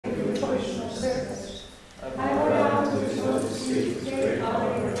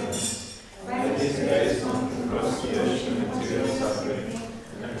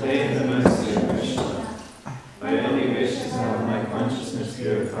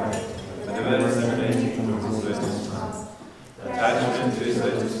emanating from his lotus path. Attachment to his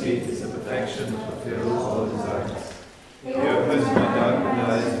lotus feet is the perfection that fulfills all desires. He opens my darkened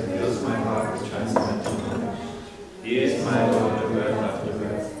eyes and fills my heart with transcendental knowledge. He is my Lord of birth after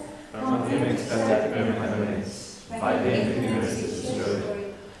birth. From him ecstatic women emanates. By him ignorance is destroyed.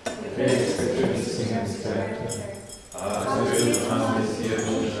 The feelings for sing his character. Our spirit calms the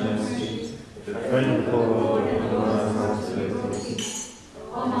ocean and sea. The friend of all the hearts lotus.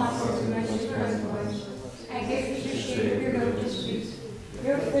 O Master, mercy Christ, I give you shape your lotus feet.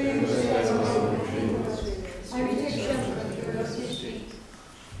 Your fame is all the dreams. I take shelter of your lotus feet.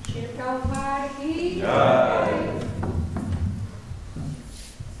 Shri Prabhupada ki jai.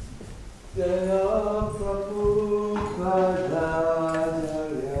 Jaya Prabhupada,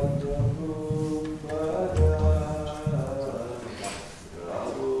 Jaya Prabhupada,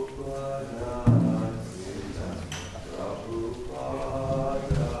 Prabhupada, Prabhupada,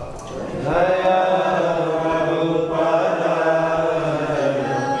 Jaya Prabhupada,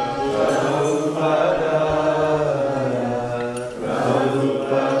 Prabhupada,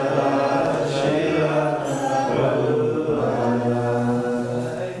 Prabhupada, Shila Prabhupada.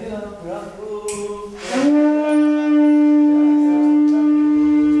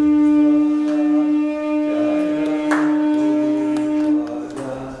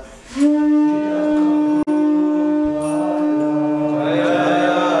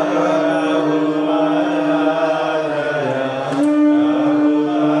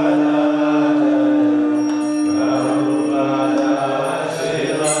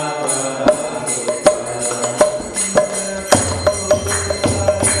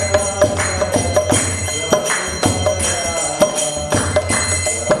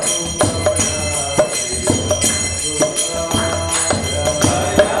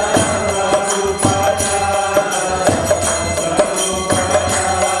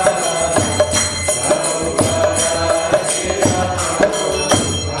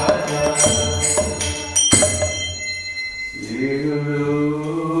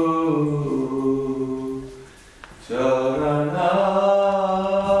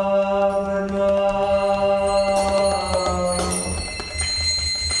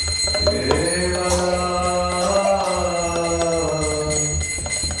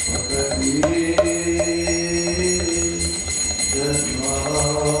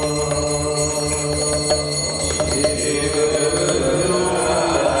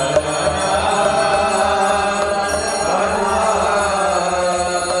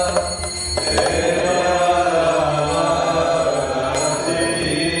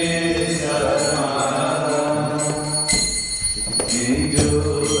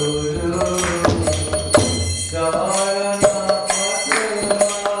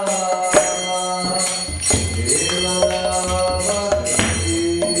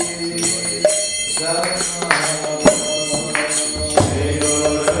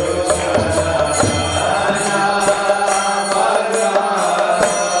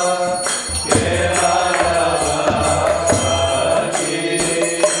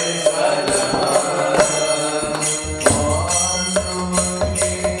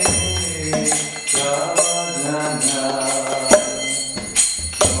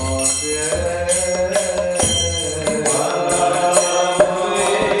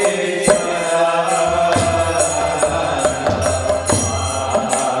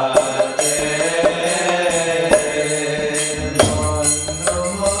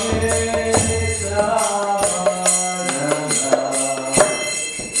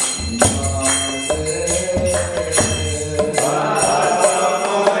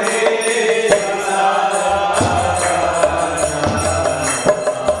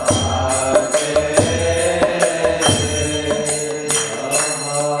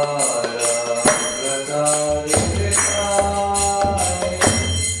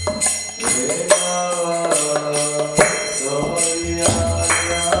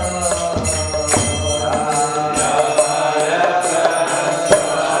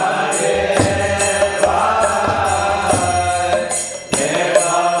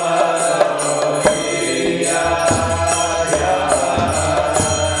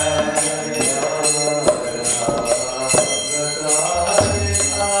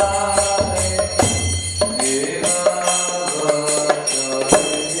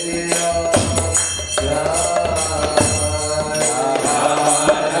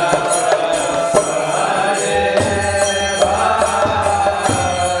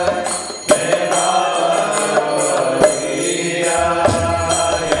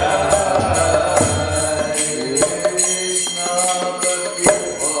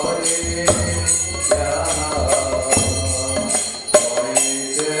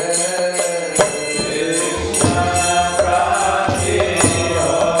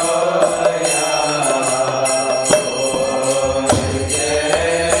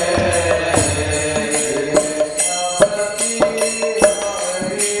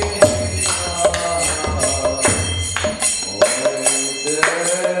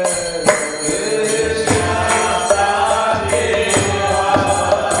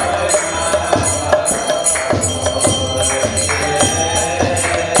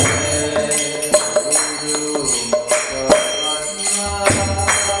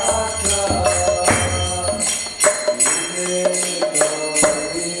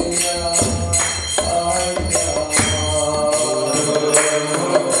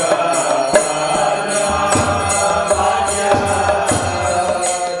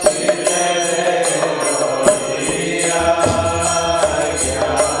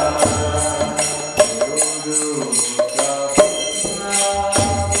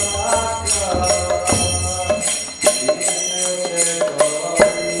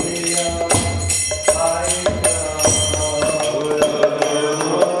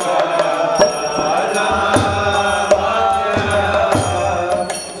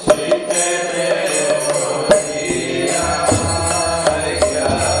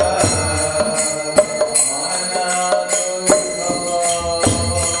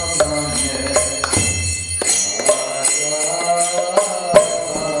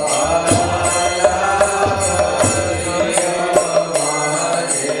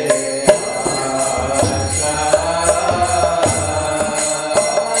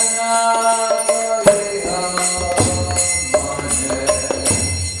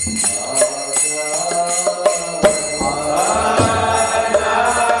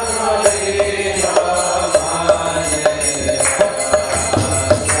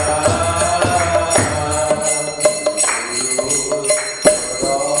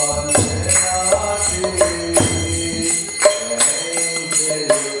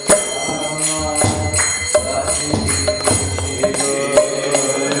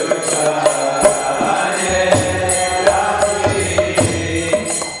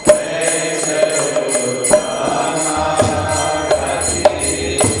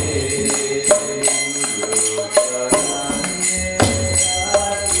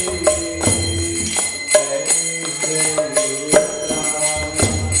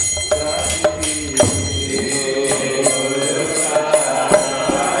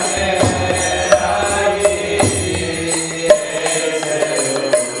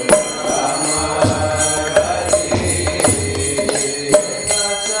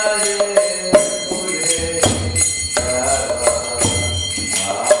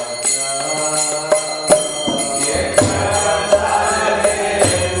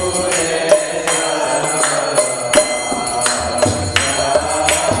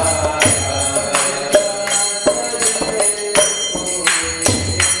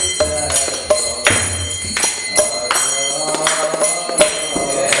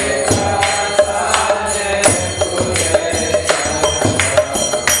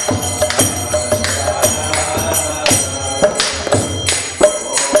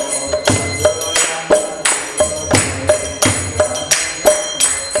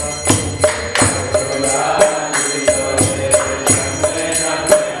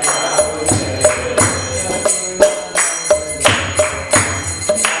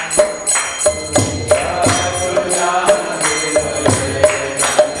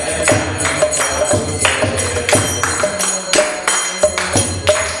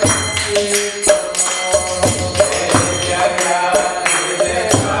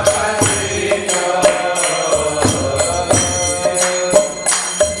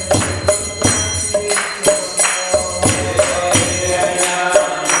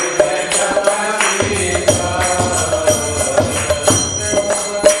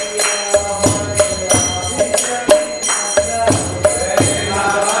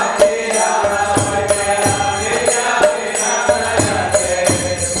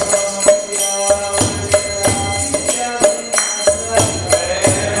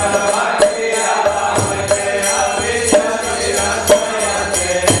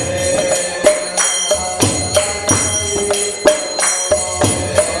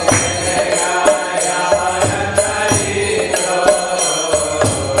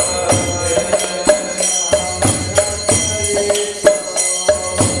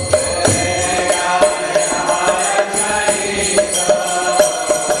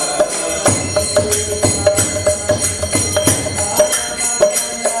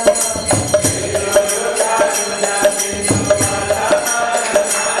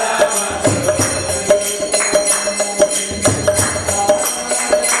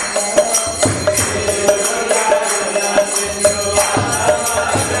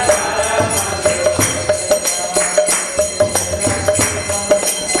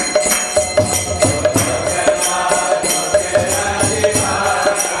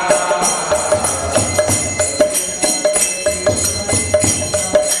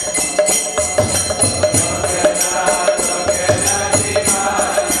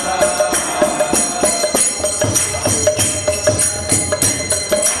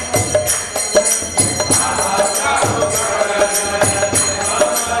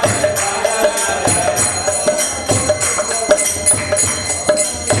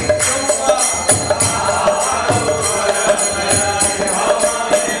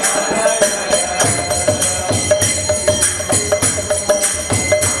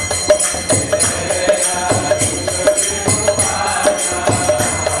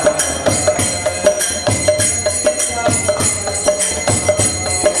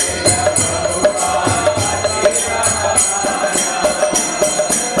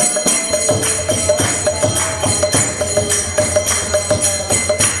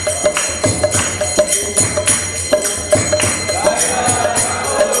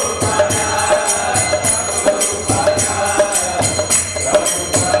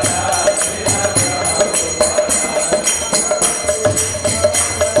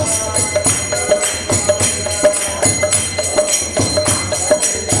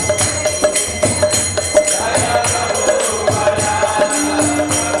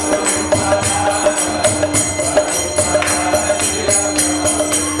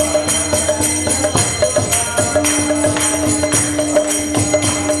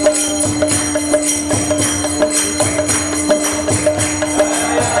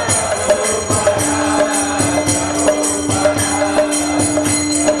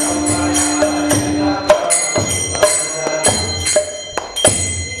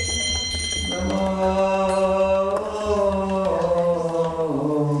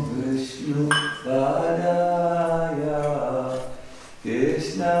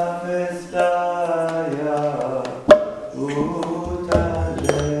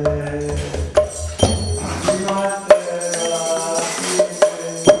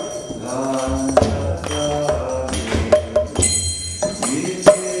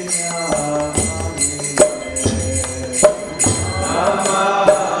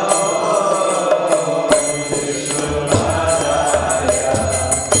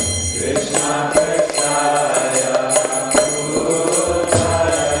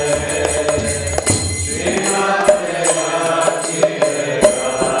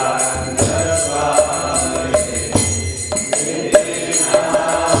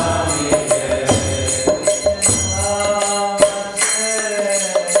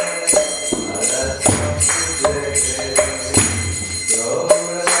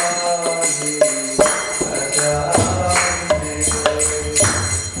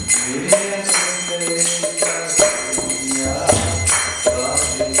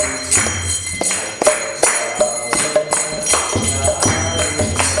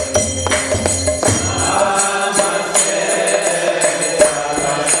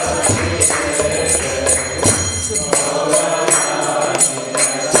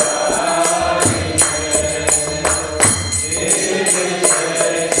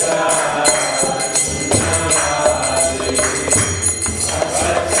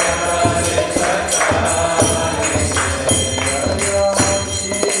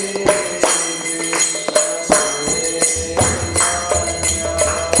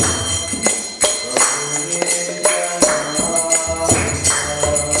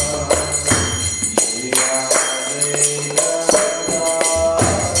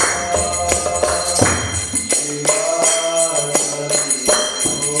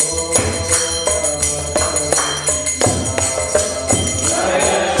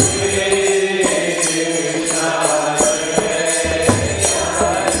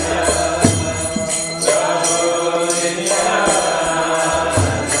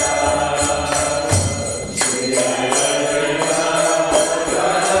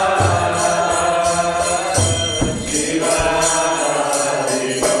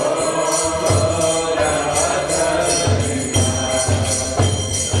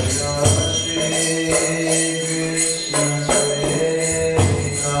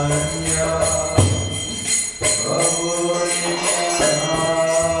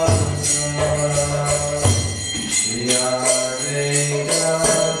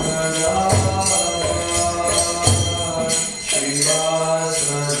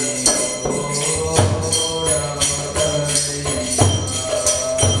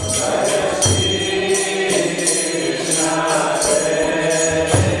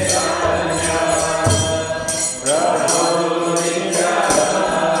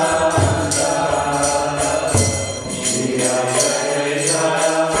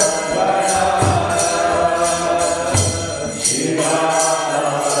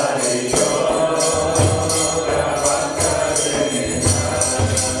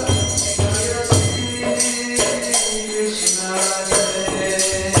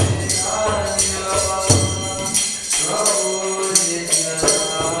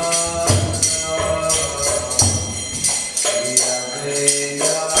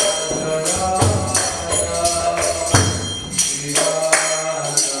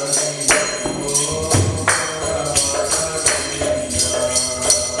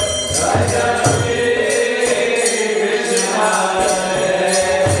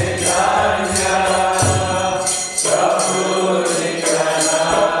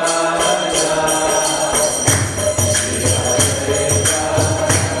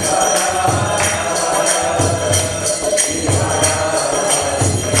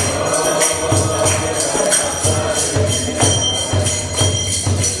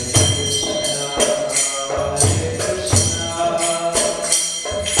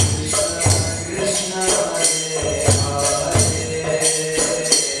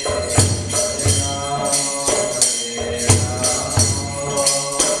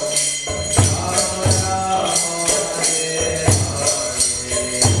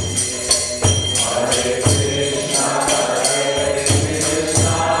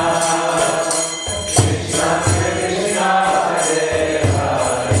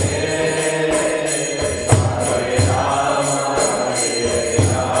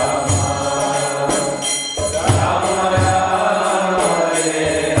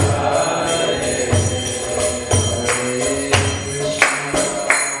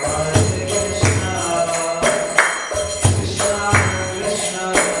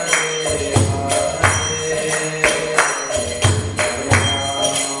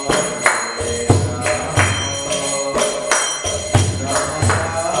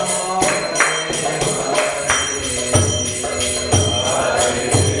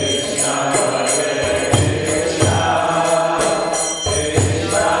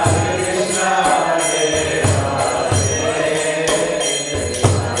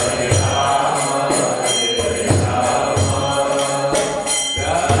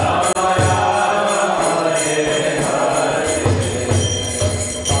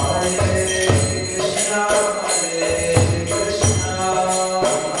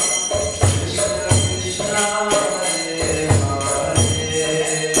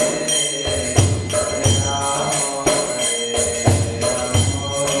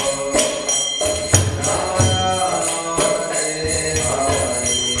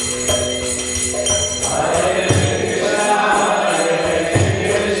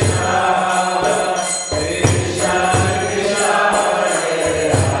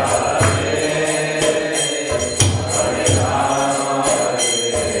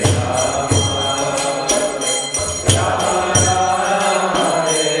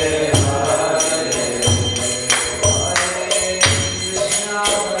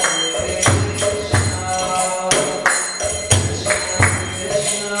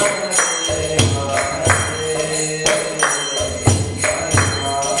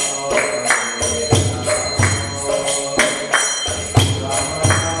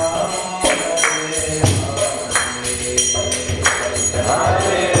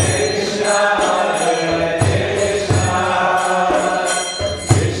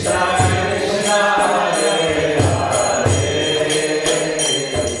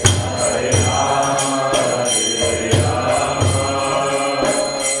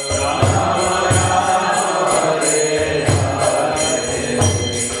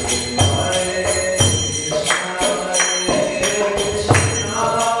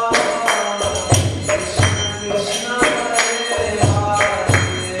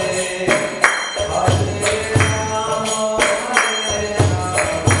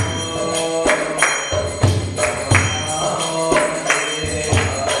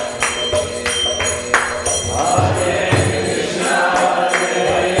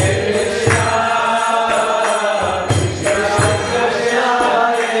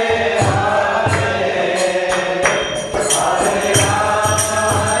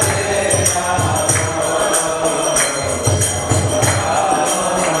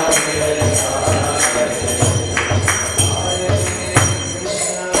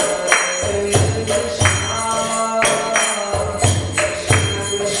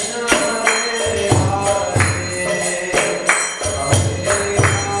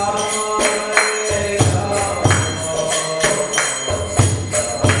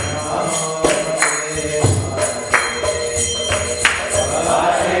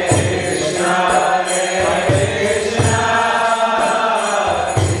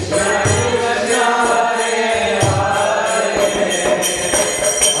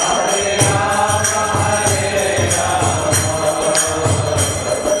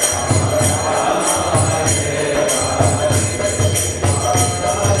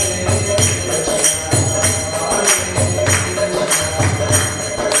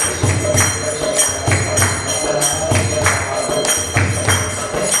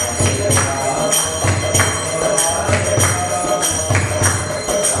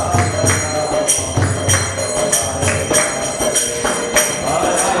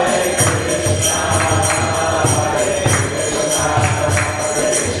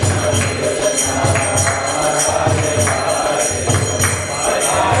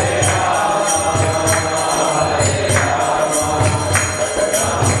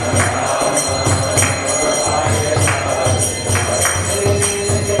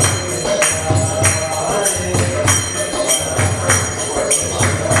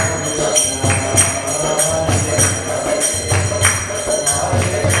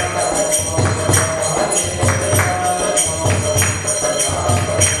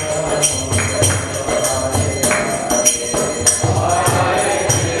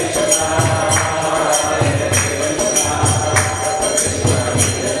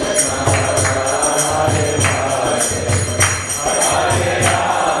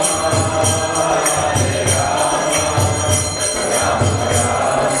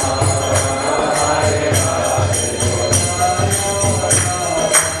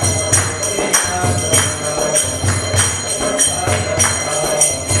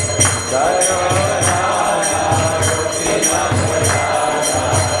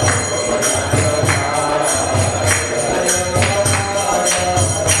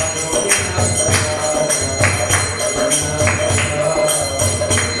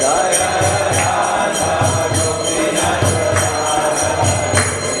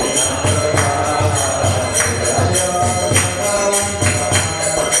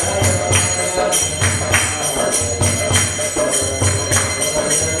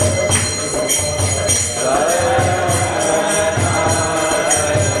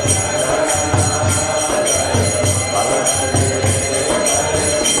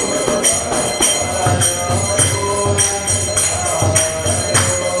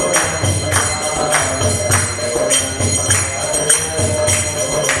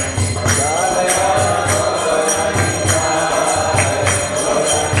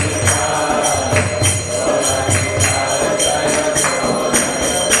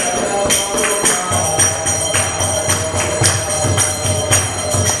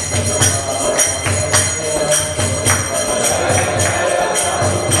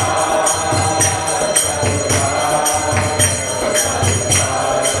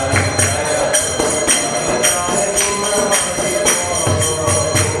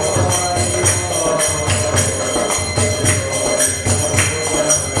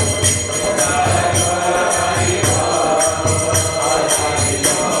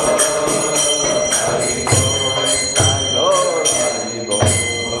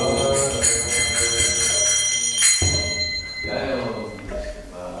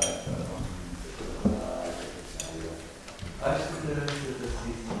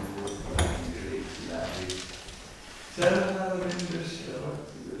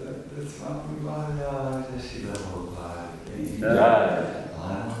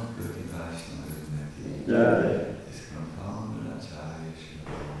 ISKCON founder Acharya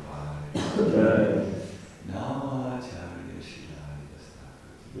Srila Prabhupada, Nama Acharya Srila Dasa,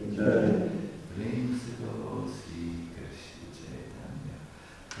 Prem Siddho Sri Krishna Chaitanya,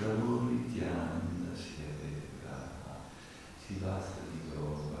 Prabhu Nityananda Sri Advaita, Sivasadi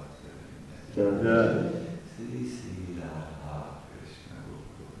Gaura Bhakti, Sri Sri Radha Krishna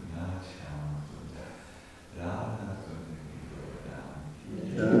Gopinath Shyam Radha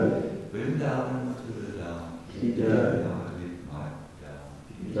Vrindavan Mathura Navalit Madhya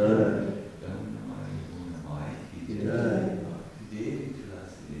Dhamnamai Gunamai Bhakti Devi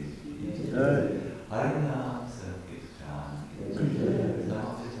Tulasi Devi Harinam Sankirtan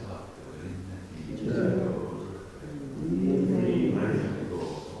Samajita Bhakta Vrindati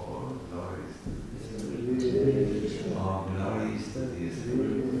all glories to this,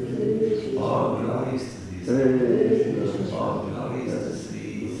 all glories to this, all glories to Sri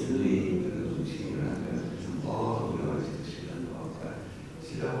Sri Guru Shiranga, all glories to Srila Prabhupada,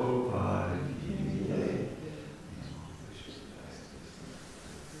 Srila Prabhupada ki jai.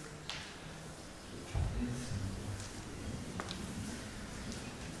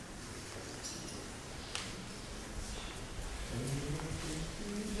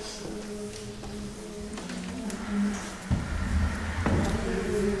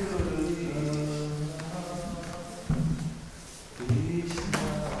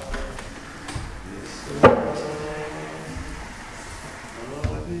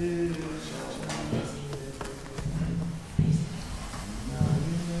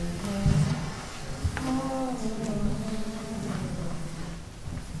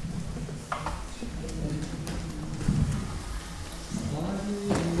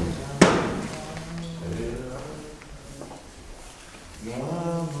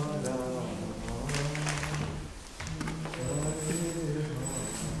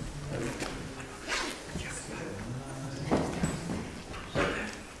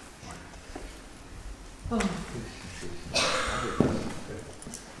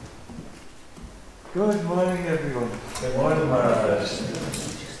 Good morning, everyone. Good morning, Maharaj.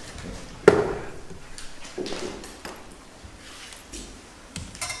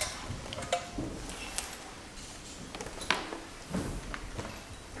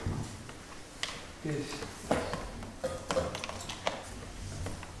 Yes.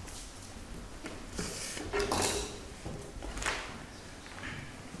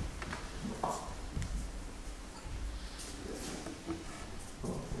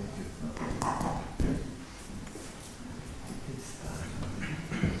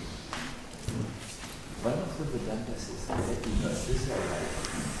 One of the Vedantas is letting us this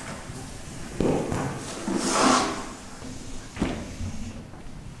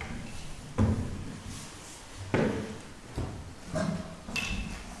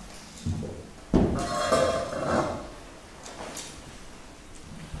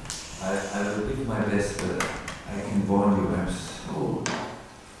I will give my best, but I can warn you, I'm so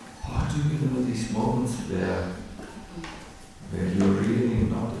hot. Do you know these moments where you're really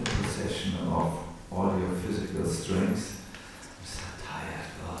not in possession of all your physical strength? I'm so tired.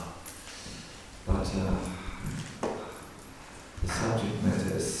 But the subject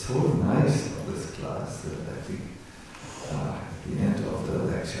matter is so nice of this class that I think at the end of the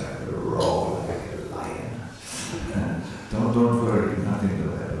lecture I will roar like a lion. Don't worry, nothing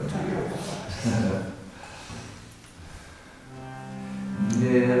will happen to you.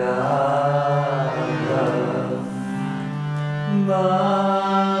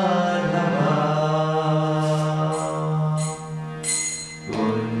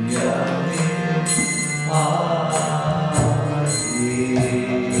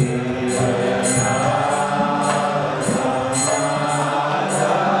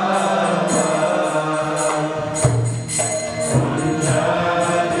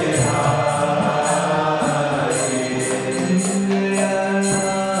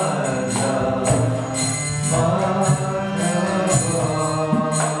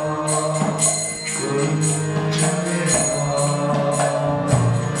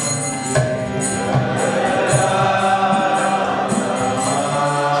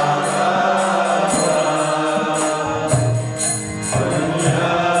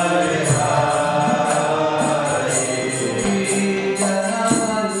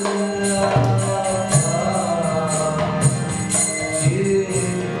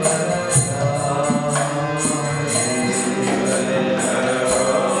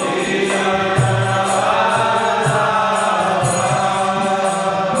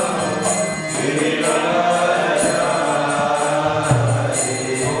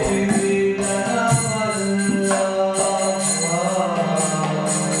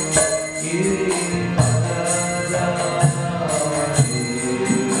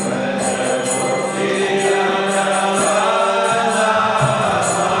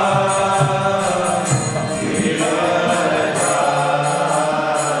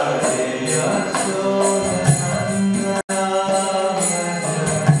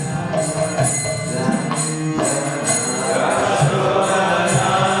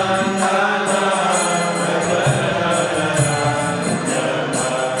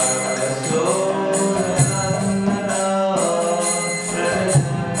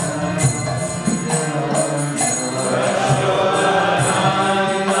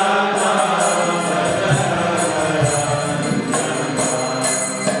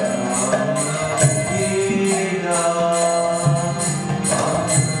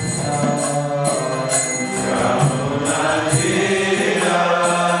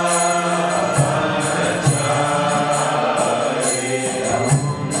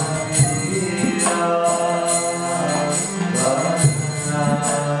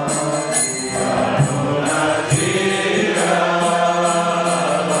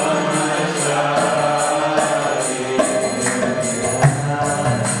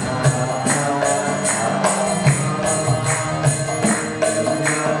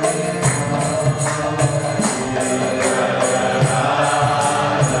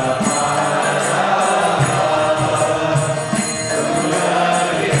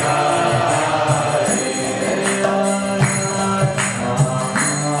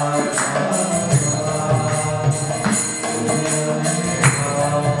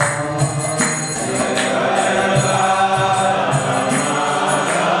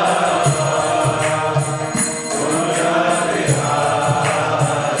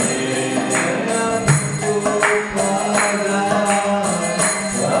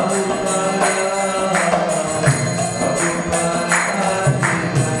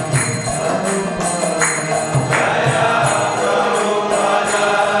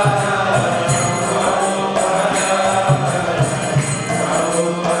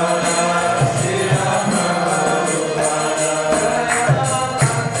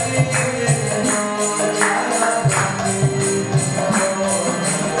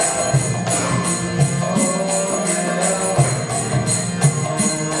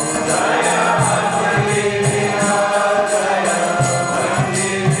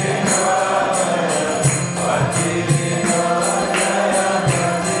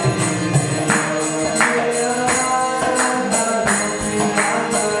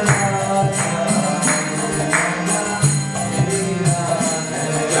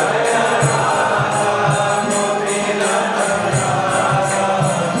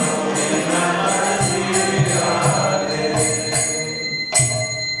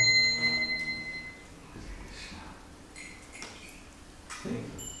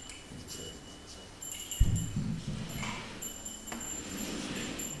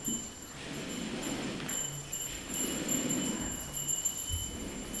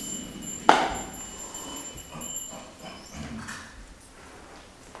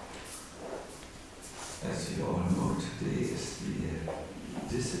 you all know, today is the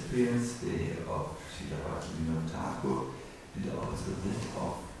disappearance day of Srila Bhaktivinoda Thakur and also that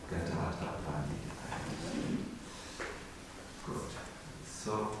of Gadadhar Pandit. Good.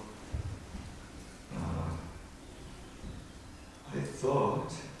 So, I thought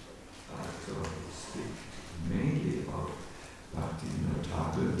to speak mainly about Bhaktivinoda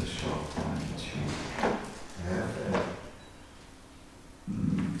Thakur in the short time which we have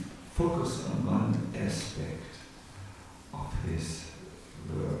focus on one aspect of his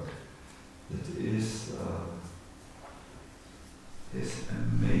work, that is his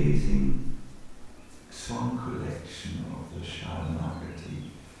amazing song collection of the Sharanagati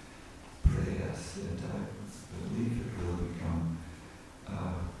prayers, and I believe it will become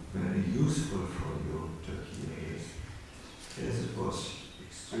very useful for you to hear this, as it was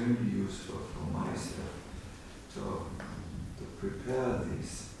extremely useful for myself to prepare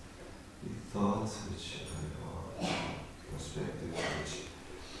these thoughts or perspectives which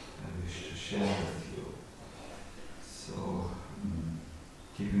I wish to share with you. So,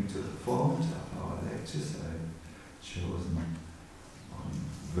 keeping to the format of our lectures, I've chosen one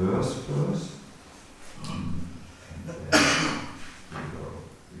verse first, and then we will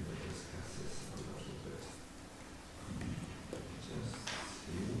discuss this a little bit. Just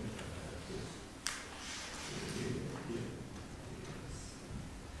see if I have this.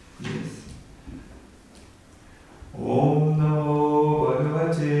 Yes. Om Namo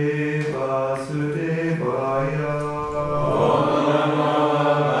Bhagavate Vasudevaya. Om Namo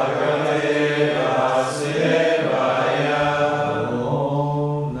Bhagavate Vasudevaya.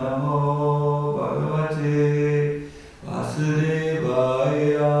 Om Namo Bhagavate Vasudevaya.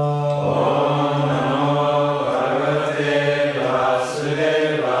 Om Namo Bhagavate Vasudevaya.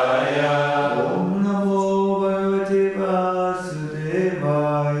 Om Namo Bhagavate Vasudevaya.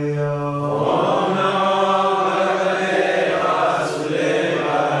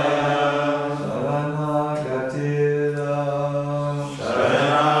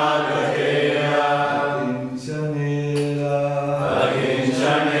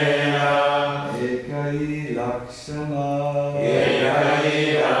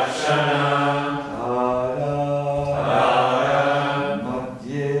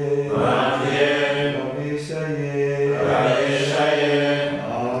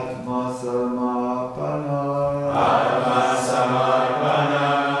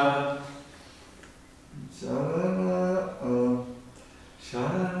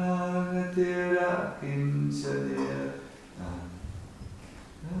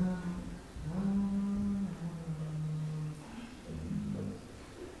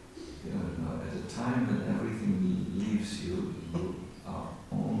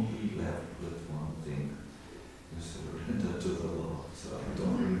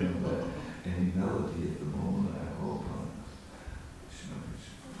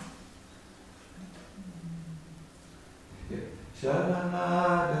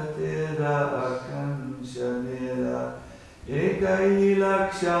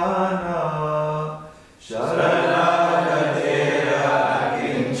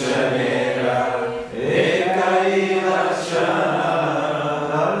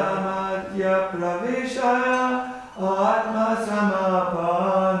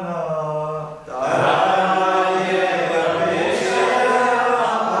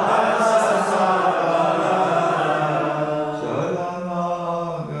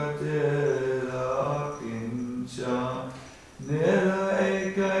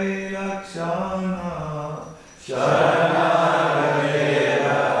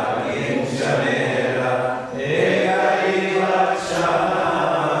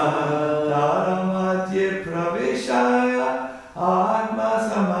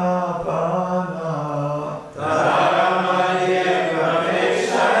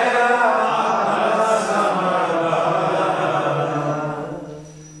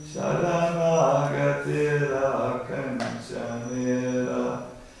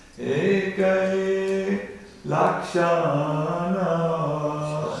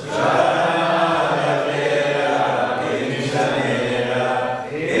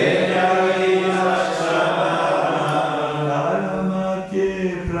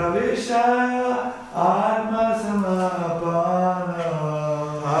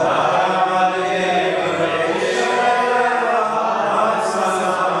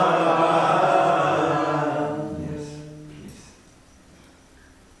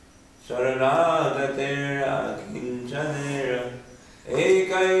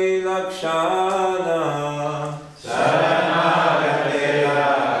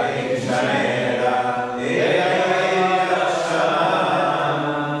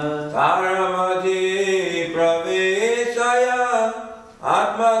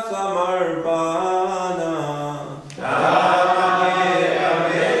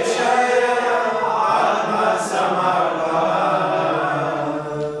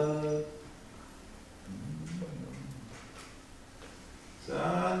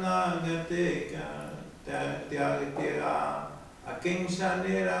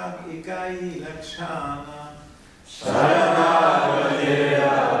 Lakshana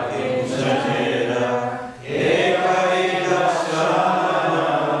Sharanagatiya Kinjanera Ekaidashana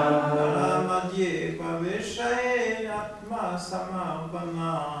Dhammadye Pavishaya Atma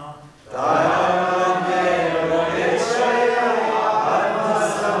Samapana Dhammadye Pavishaya Atma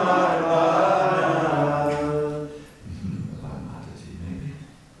Samapana. Mataji, maybe?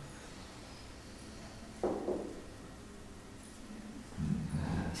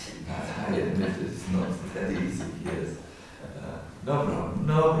 I admit it's not that easy, yes. No problem,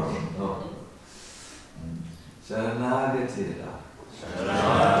 no problem, no problem. Sharanagatiya.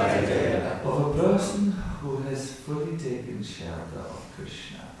 Of a person who has fully taken shelter of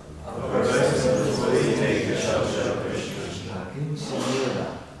Krishna. Of a person who has fully taken shelter of Krishna.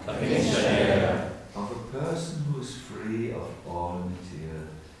 Kinjanera. Of a person who is free of all material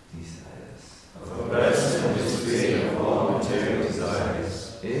desires. Of a person who is free of all material desires.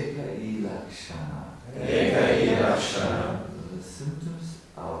 Ekaidashana. Ekaidashana. The symptoms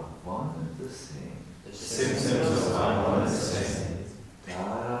are one and the same. The symptoms are one and the same.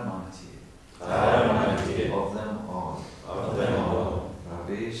 Dharamati. Dharamati. Of them all. Of them all.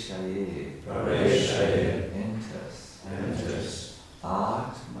 Praveshaye. Praveshaye. Enters. Enters.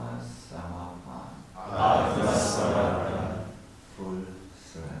 Atma Samapan. Atma Samapana. Full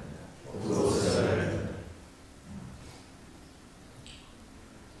surrender. Full surrender.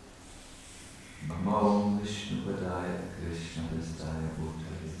 Namo Vishnupadaya Krishna Vistaya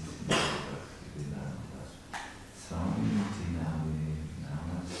Bhutale Bhaktivedanta Swami Name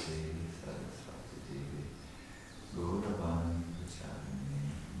Namaste Saraswati Devi Gauravani Pracharini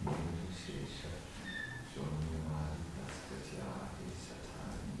Nirvishesha Shomyavadi Paskatyadi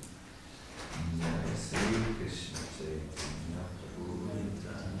Satani Jaya Sri Krishna Chaitanya Prabhu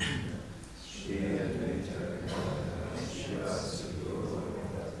Nityananda Shri Advaita Gadadhara Shivasa Guru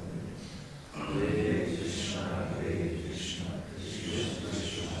Hare Krishna, Krishna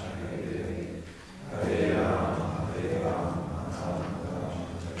Krishna, Hare Hare Rama, Rama Rama,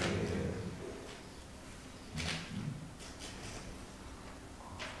 Hare Hare.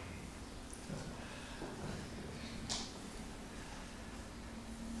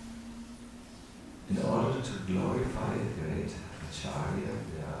 In order to glorify a great Acharya,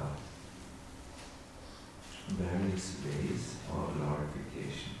 there are various ways our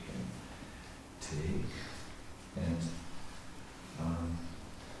glorification can take, and I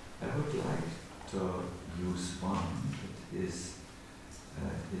would like to use one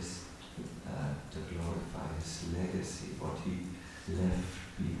that is to glorify his legacy, what he left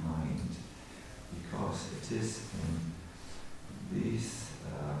behind, because it is in these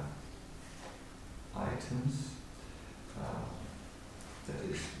items that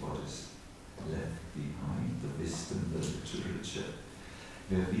is what is left behind, the wisdom, the literature,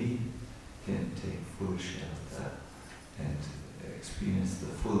 where we can take full shelter and experience the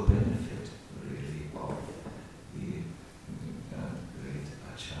full benefit, really, of the great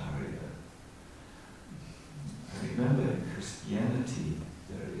Acharya. I remember in Christianity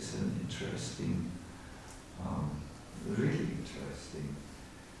there is an interesting, really interesting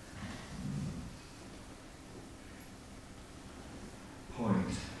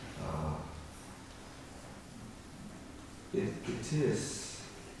point. It is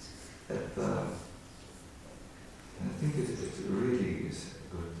at the, and I think it really is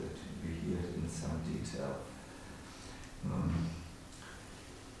good that we hear it in some detail.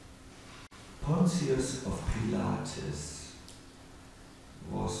 Pontius of Pilatus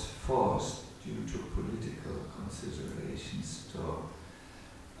was forced due to political considerations to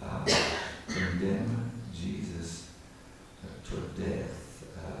condemn Jesus to death,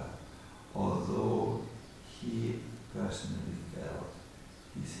 although he personally felt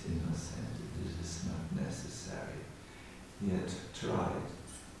he's innocent, it is not necessary. He had tried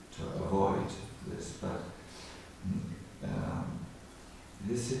to avoid this, but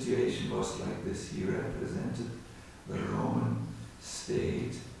his situation was like this. He represented the Roman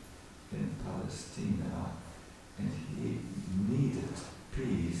state in Palestine, and he needed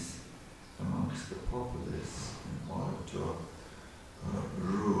peace amongst the populace in order to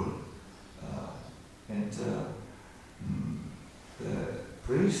rule. The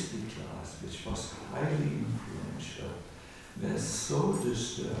priestly class, which was highly influential, were so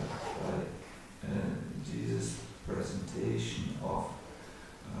disturbed by Jesus' presentation of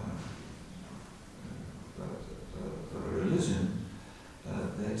the religion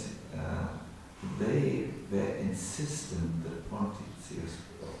that they were insistent that Pontius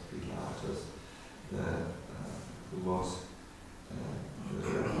of Pilatus, who was the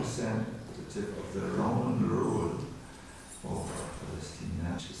representative of the Roman rule over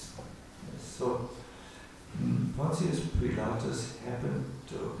Palestine, so So Pontius Pilatus happened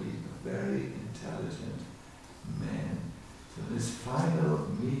to be a very intelligent man. So in his final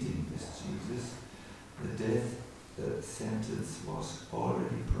meeting with Jesus, the death sentence was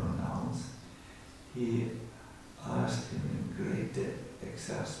already pronounced. He asked him in great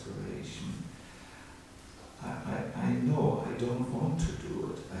exasperation, I know I don't want to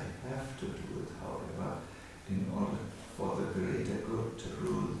do it, I have to do it, however, in order for the greater good to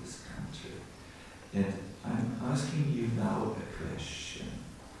rule this country. And I'm asking you now a question.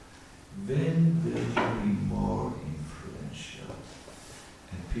 When will you be more influential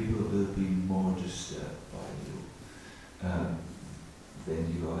and people will be more disturbed by you? When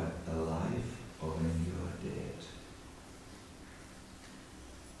you are alive or when you are dead?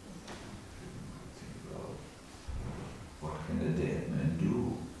 Well, what can a dead man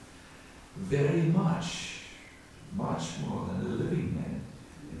do? Very much, much more than a living man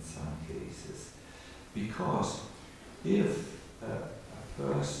in some cases. Because if a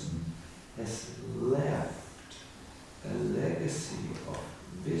person has left a legacy of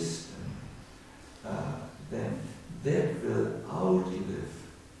wisdom, then that will outlive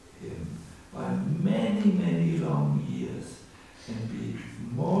him by many, many long years and be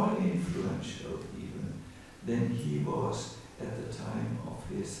more influential even than he was at the time of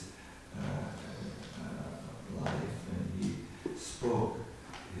his life when he spoke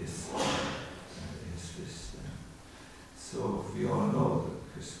his wisdom. So we all know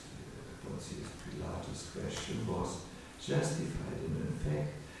that Pontius Pilatus' question was justified, and in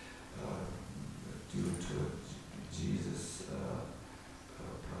fact, due to Jesus'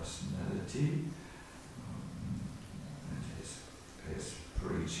 personality and his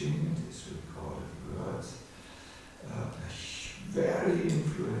preaching and his recorded words, very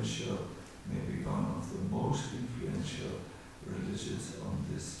influential, maybe one of the most influential religions on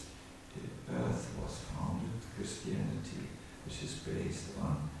this earth was founded, Christianity, which is based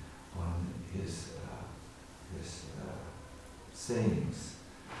on his sayings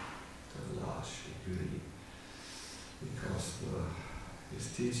to a large degree, because his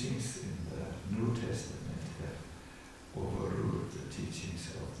teachings in the New Testament have overruled the teachings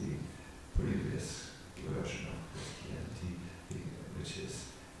of the previous version of Christianity, which is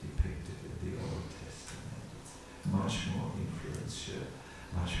depicted in the Old Testament. It's much more influential,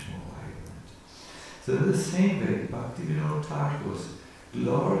 much more vibrant. So in the same way, Bhaktivinoda Thakur's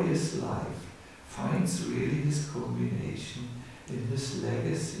glorious life finds really his culmination in his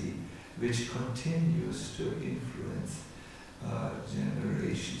legacy, which continues to influence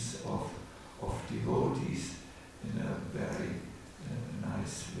generations of devotees in a very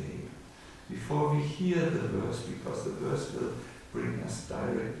nice way. Before we hear the verse, because the verse will bring us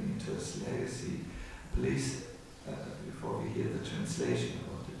directly into his legacy, please, before we hear the translation, I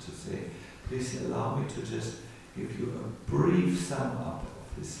wanted to say, please allow me to just give you a brief sum up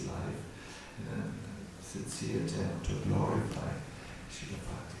of his life in a sincere attempt to glorify Srila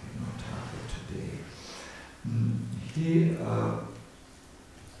Bhaktivinoda Thakur today.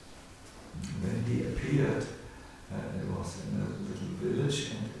 When he appeared, it was in a little village,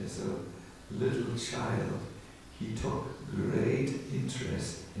 and as a little child, he took great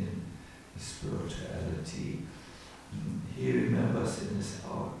interest in spirituality. He remembers in his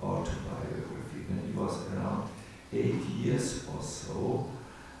autobiography, when he was around 8 years or so,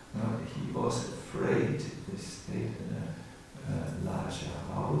 he was afraid. They stayed in a larger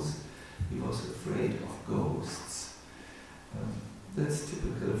house. He was afraid of ghosts. That's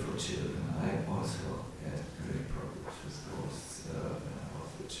typical for children. I also had great problems with ghosts when I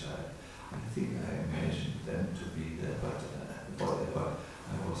was a child. I think I imagined them to be there, but whatever,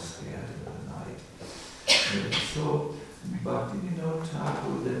 I was scared in the night. So Bhaktivinoda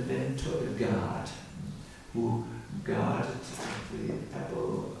Thakur then went to a guard who guarded the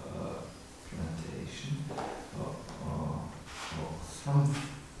apple plantation or some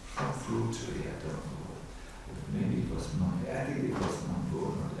fruit tree, I don't know. Maybe it was mango. I think it was mango,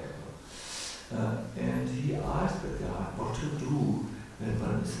 not apple. And he asked the guard what to do when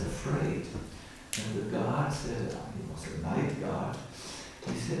one is afraid. And the guard said, he was a night guard,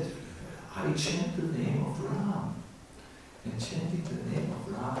 he said, I chant the name of Ram. And chanting the name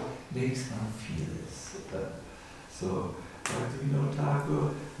of Ram makes one fearless. So Bhaktivinoda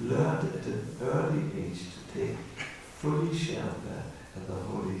Thakur learned at an early age to take fully shelter at the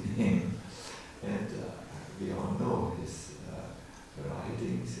holy name. And we all know his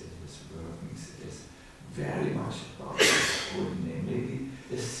writings and his workings is very much about his holy name. Maybe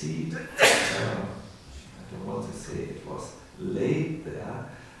a seed, I don't want to say it was laid there,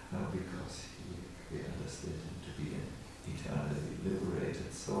 because he understood him to be an eternally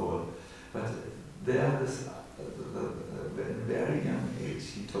liberated soul. But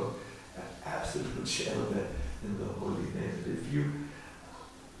absolute shelter in the holy name. If you,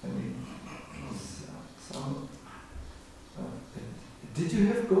 I mean, did you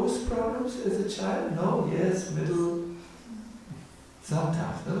have ghost problems as a child? No, yes, middle,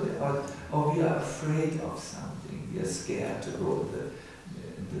 sometimes, no? Or we are afraid of something. We are scared to go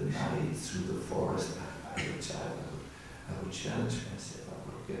in the night through the forest. As a child, I would challenge myself. I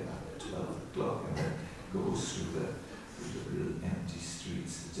would get up at 12 o'clock and then go through the real empty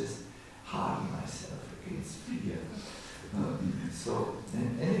streets, just harden myself against fear. So,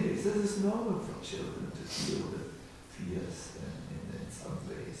 anyways, this is normal for children to deal with fears in some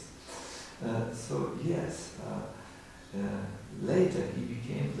ways. So, yes, later he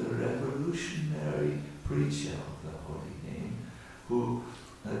became the revolutionary preacher of the holy name, who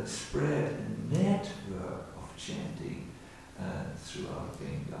spread a network of chanting throughout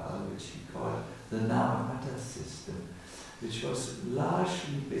Bengal, which he called the Namamata system, which was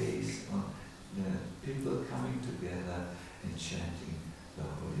largely based on people coming together and chanting the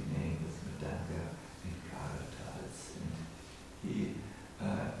holy name with Mridanga and Karatals. And he, a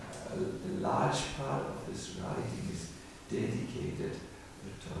large part of his writing is dedicated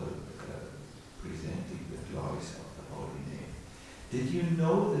to presenting the glories of the holy name. Did you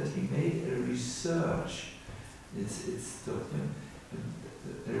know that he made a research? It's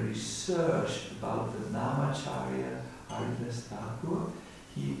a research about the Namacharya Haridas Thakur.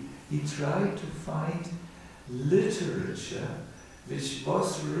 He tried to find literature which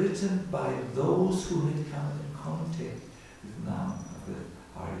was written by those who had come in contact with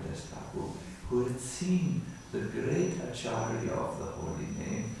Haridas Thakur, who had seen the great Acharya of the holy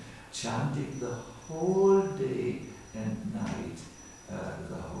name chanting the whole day and night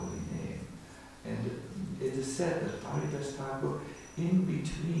the holy name. And it is said that Haridas Thakur, in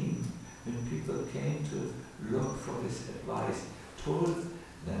between, when people came to look for his advice, told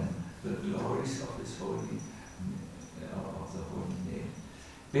them the glories of his holy, of the holy name.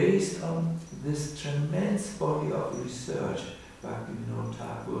 Based on this tremendous body of research, Bhaktivinoda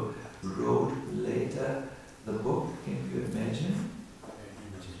Thakur wrote later the book, can you imagine?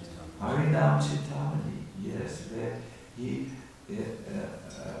 Harinam Chintamani, yes, where he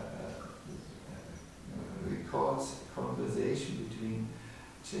records a conversation between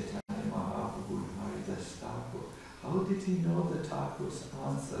Chaitanya Mahaprabhu and Haridas Thakur. How did he know the Thakur's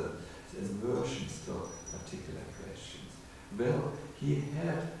answers and versions to particular questions? Well, he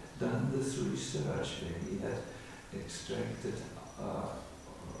had done this research where he had extracted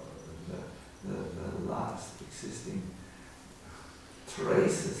the last existing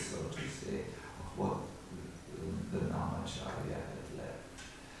traces, so to say, of what the Namacharya had left.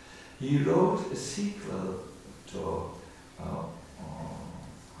 He wrote a sequel to Harinam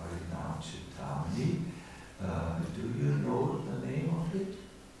Chintamani. Do you know the name of it?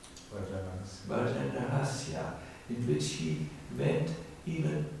 Vajanrahasya, in which he went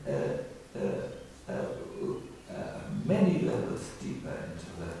even many levels deeper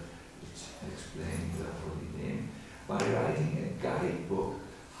into explaining the holy name by writing a guidebook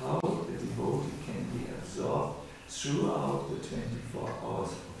how the devotee can be absorbed throughout the 24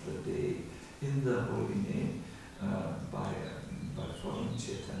 hours of the day in the holy name by following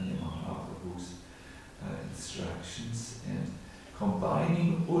Chaitanya Mahaprabhu's instructions and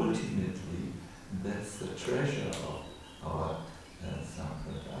combining ultimately, that's the treasure of our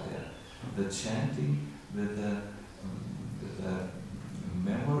Sampradaya, the chanting with the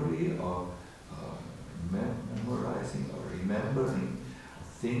memory of memorizing or remembering,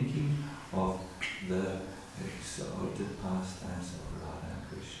 thinking of the exalted pastimes of Radha and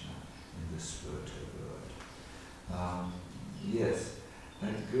Krishna in the spiritual world. Yes, a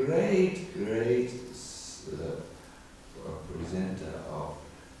great presenter of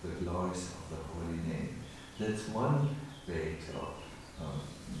the glories of the holy name. That's one way to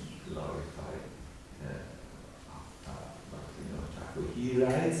glorify Bhaktivinoda Thakur. He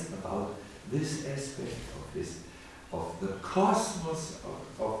writes about this aspect of the cosmos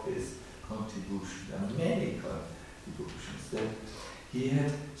of his contribution. There are many contributions that he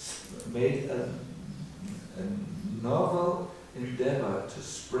had made a novel endeavor to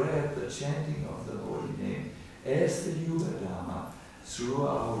spread the chanting of the holy name as the Yuga Dharma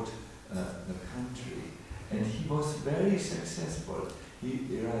throughout the country. And he was very successful.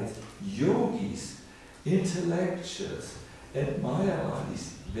 He writes, yogis, intellectuals, and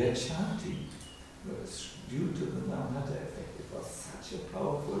Mayavadis were chanting. Due to the Namata effect, it was such a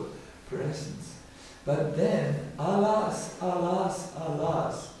powerful presence. But then, alas, alas,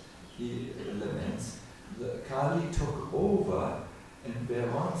 alas, he laments, the Kali took over, and where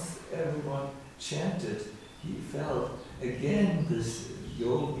once everyone chanted, he felt again this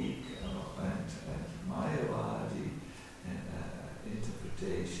yogic and Mayavadi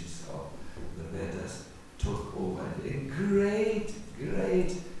interpretations of the Vedas took over, and a great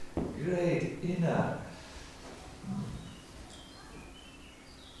inner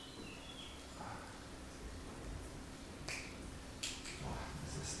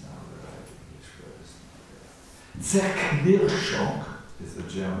Zerknirschung is a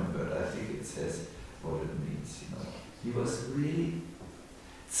German word. I think it says what it means. He was really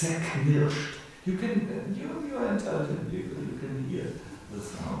zerknirscht. You are intelligent people. You can hear the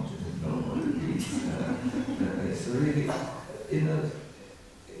sound and know what it means. It's really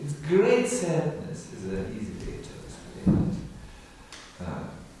it's great sadness is an easy way to explain it.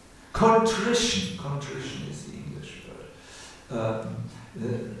 Contrition is the English word.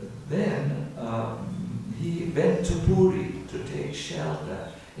 Then he went to Puri to take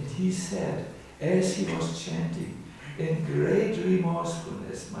shelter, and he said, as he was chanting, in great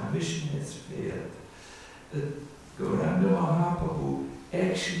remorsefulness, my mission has failed. Gauranga Mahaprabhu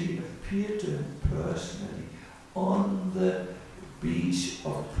actually appeared to him personally on the beach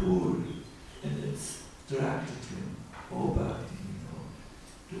of Puri and instructed him, "Oh Bhakti,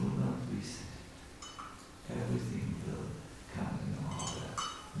 do not visit. Everything will come in order.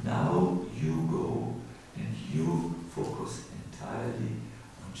 Now you go and you focus entirely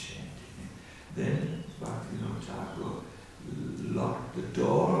on chanting." Then Bhaktivinoda Thakur locked the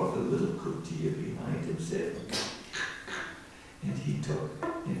door of the little kutia behind himself, and he took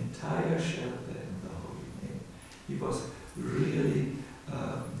entire shelter in the holy name. He was really,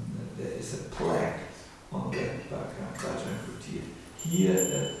 there is a plaque on that Bhajan kutia. Here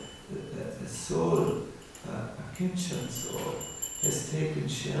a soul, a Kinchan soul, has taken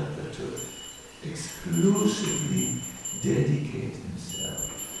shelter to exclusively dedicate himself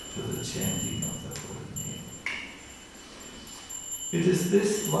to the chanting of the holy name. It is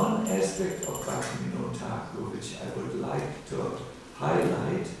this one aspect of Bhaktivinoda Thakur which I would like to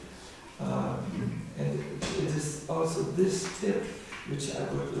highlight, and it is also this tip which I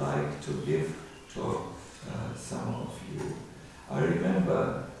would like to give to some of you. I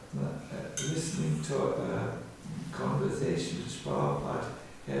remember listening to a conversation which Prabhupada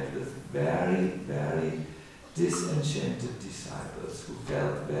had with very disenchanted disciples who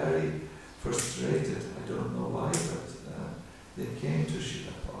felt very frustrated. I don't know why, but they came to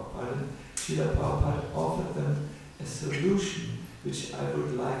Srila Prabhupada, and Srila Prabhupada offered them a solution which I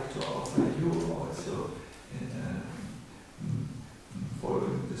would like to offer you also in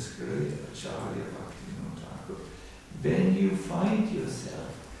following this great Acharya Bhaktivinoda Thakur. When you find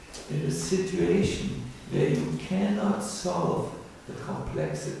yourself in a situation where you cannot solve the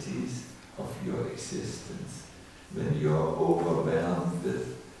complexities of your existence, when you are overwhelmed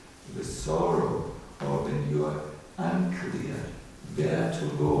with sorrow, or when you are unclear where to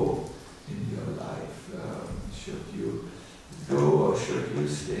go in your life, should you go or should you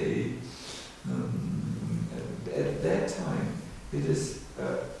stay, at that time, it is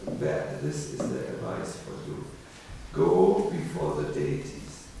this is the advice for you. Go before the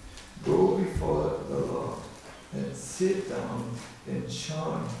deities, go before the Lord, and sit down and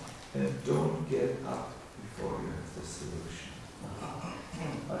chant, and don't get up before you have the solution.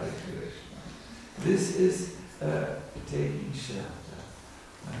 Hare Krishna. This is taking shelter.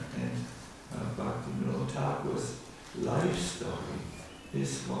 And Bhaktivinoda Thakur's life story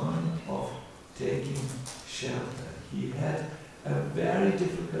is one of taking shelter. He had a very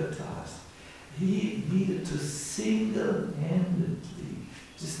difficult task. He needed to single-handedly,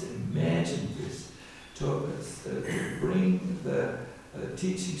 just imagine this, to bring the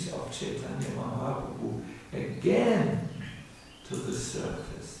teachings of Chaitanya Mahaprabhu again to the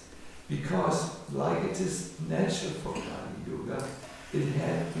surface. Because, like it is natural for Kali Yuga, it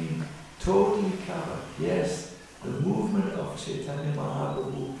had been totally covered. Yes, the movement of Chaitanya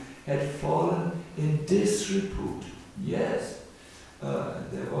Mahaprabhu had fallen in disrepute. Yes,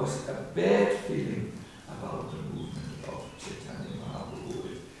 there was a bad feeling about the movement of Chaitanya Mahaprabhu.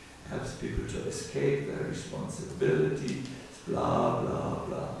 It helps people to escape their responsibility, blah, blah,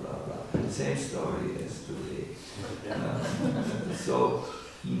 blah, blah, blah. Same story as today. So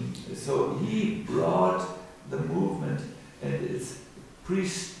he brought the movement and its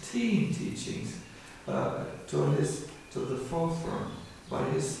pristine teachings to the forefront by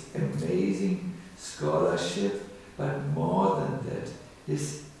his amazing scholarship, but more than that,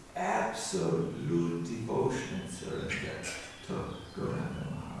 his absolute devotion and surrender to Gauranga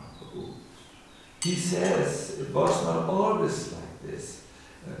Mahaprabhu. He says it was not always like this.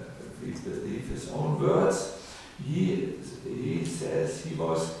 If we believe his own words, he says he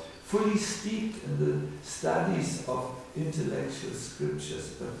was fully steeped in the studies of intellectual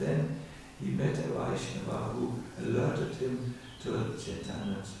scriptures, but then he met a Vaishnava who alerted him to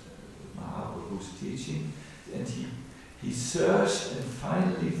Chaitanya Mahaprabhu's teaching, and he searched and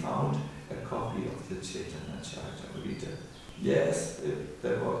finally found a copy of the Chaitanya Charitamrita. Yes, it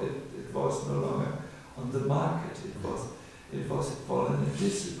was no longer on the market. It was fallen in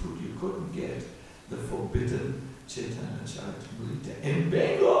disrepute. You couldn't get the forbidden Chaitanya Charitamrita in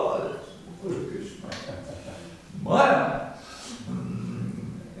Bengal. Maya.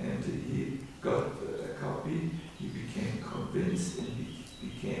 And he got a copy. He became convinced, and he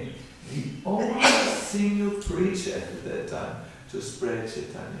became the only single preacher at that time to spread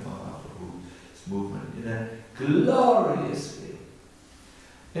Chaitanya Mahaprabhu's movement in a glorious way.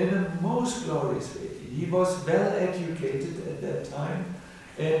 In a most glorious way. He was well educated at that time,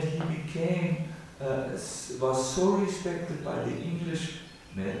 and he became was so respected by the English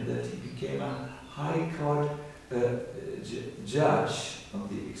men that he became a high court judge on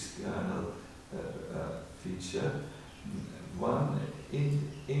the external feature. One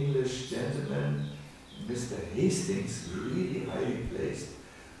English gentleman, Mr. Hastings, really highly placed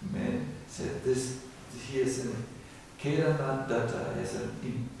man, said this, he is an Kedarnath Datta has an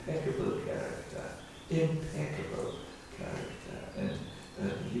impeccable character, and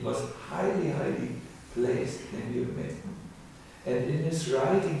he was highly placed when you met him. And in his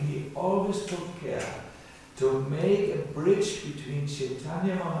writing, he always took care to make a bridge between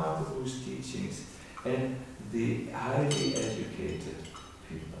Chaitanya Mahaprabhu's teachings and the highly educated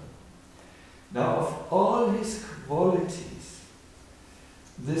people. Now, of all his qualities,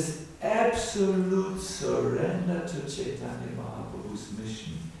 this absolute surrender to Chaitanya Mahaprabhu's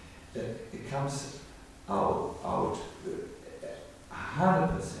mission, it comes out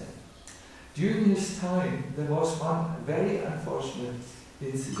 100%. During his time, there was one very unfortunate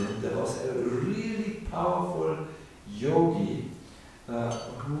incident. There was a really powerful yogi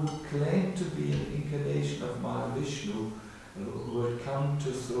who claimed to be an incarnation of Mahavishnu, who had come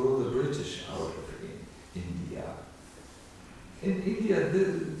to throw the British out of India. In India,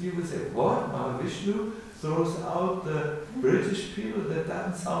 you would say, what? Mahavishnu throws out the British people? That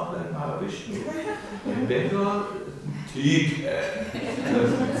doesn't sound like Mahavishnu. In Bengal,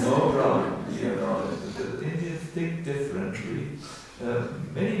 no problem. You know, the Indians think differently.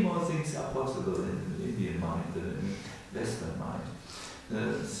 Many more things are possible in the Indian mind than in the Western mind.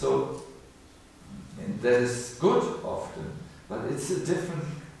 And that is good often, but it's a different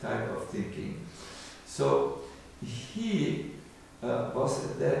type of thinking. So he was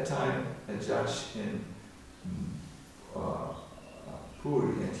at that time a judge in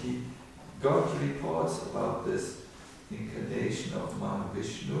Puri, and he got reports about this incarnation of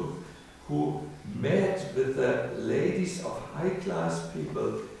Mahavishnu, who met with the ladies of high-class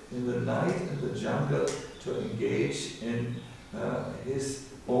people in the night in the jungle to engage in his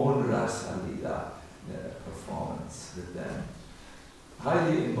own Rasa Lila performance with them.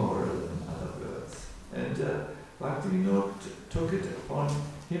 Highly immoral, in other words. And Bhaktivinoda took it upon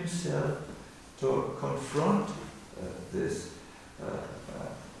himself to confront this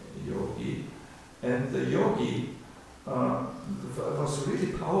yogi. And the yogi was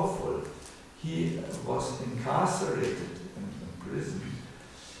really powerful. He was incarcerated in prison.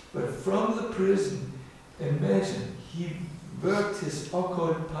 But from the prison, imagine, he worked his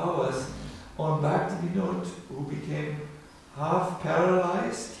occult powers on Bhaktivinoda, who became half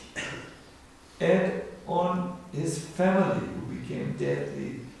paralyzed, and on his family, who became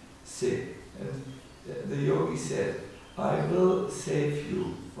deadly sick. And the yogi said, I will save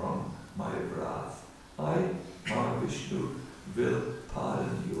you from my wrath. I, Mahavishnu, will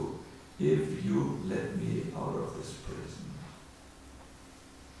pardon you if you let me out of this prison.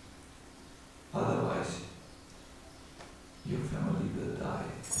 Otherwise, your family will die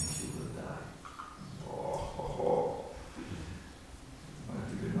and you will die.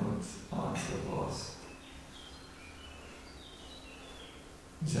 Bhaktivinoda's answer was,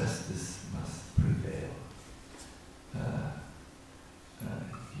 justice must prevail.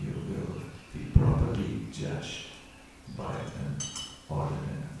 You will be properly judged by an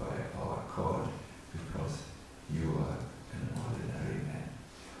ordinary, by our court, because you are an ordinary man.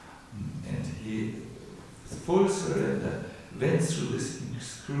 And he, full surrender, went through this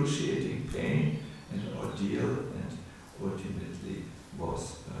excruciating pain and ordeal, and ultimately was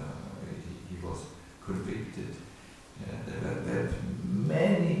he was convicted. There were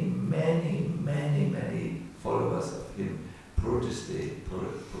many followers of him protesting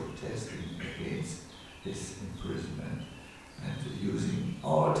against his imprisonment and using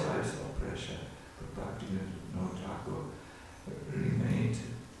all types of pressure. But Bhaktivinoda Thakur remained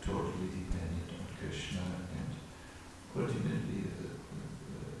totally dependent on Krishna, and ultimately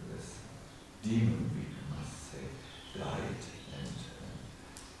demon, we must say, died and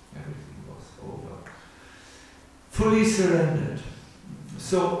everything was over. Fully surrendered.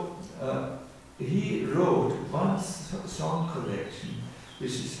 So he wrote one song collection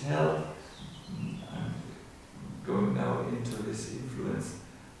which is held, I'm going now into his influence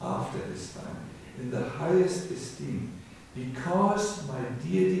after this time, in the highest esteem, because, my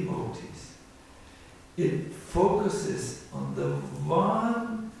dear devotees, it focuses on the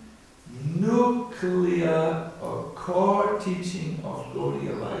one nuclear or core teaching of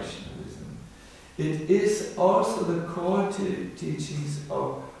Gaudiya Vaishnavism. It is also the core teachings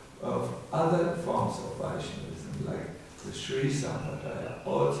of other forms of Vaishnavism, like the Sri Sampradaya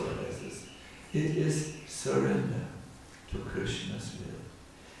also has this. It is surrender to Krishna's will.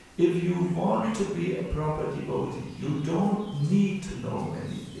 If you want to be a proper devotee, you don't need to know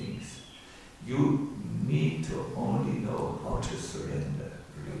many things. You need to only know how to surrender,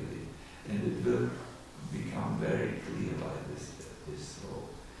 really. And it will become very clear by this. So,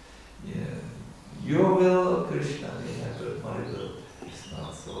 yeah, your will, Krishna, may have, but my will is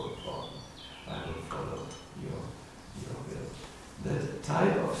not so important. I will follow your will. That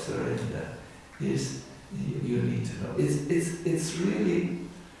type of surrender is, you need to know. It's really,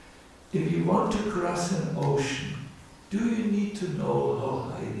 if you want to cross an ocean, do you need to know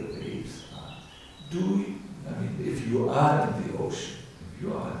how high the waves are? If you are in the ocean,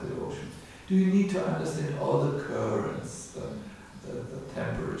 do you need to understand all the currents, the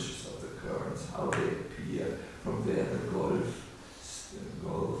temperatures of the currents, how they appear, from where the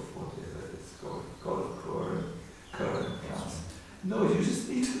Gulf current comes? No, you just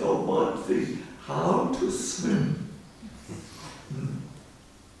need to know one thing, how to swim.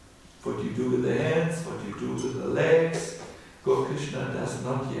 What you do with the hands, what you do with the legs. Krishna does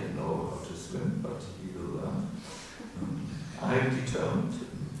not yet know how to swim, but he will learn. I'm determined,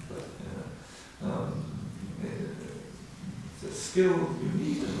 but it's a skill you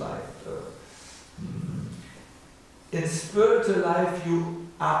need in life. In spiritual life, you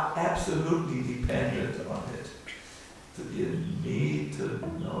are absolutely dependent on it. So you need to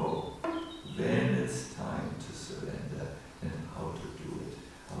know when it's time to surrender and how to do it,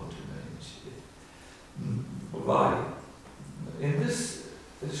 how to manage it. Why? In this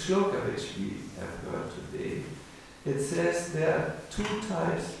shloka which we have heard today, it says there are two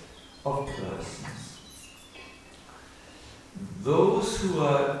types of persons. Those who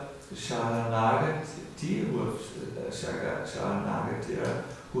are Sharanagati,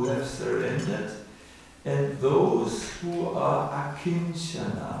 who have surrendered, and those who are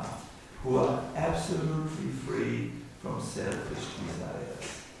Akinchana, who are absolutely free from selfish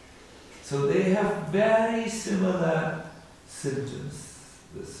desires. So they have very similar symptoms.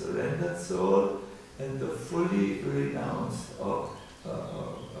 The surrendered soul and the fully renounced or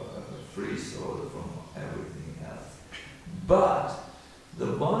free soul from everything else. But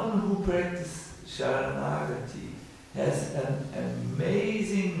the one who practices Sharanagati has an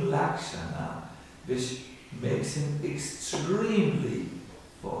amazing lakshana which makes him extremely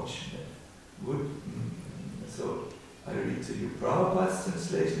fortunate. So I read to you Prabhupada's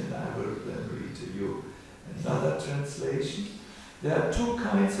translation, and I will then read to you another translation. There are two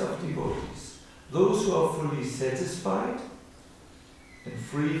kinds of devotees. Those who are fully satisfied and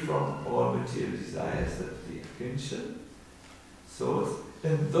free from all material desires, that the Akinchan souls,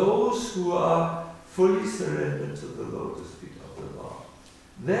 and those who are fully surrendered to the lotus feet of the Lord.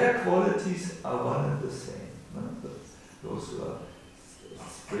 Their qualities are one and the same. Those who are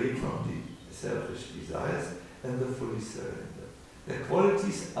free from the selfish desires and the fully surrendered. Their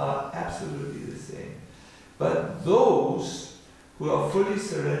qualities are absolutely the same. But those who are fully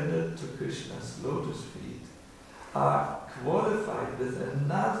surrendered to Krishna's lotus feet are qualified with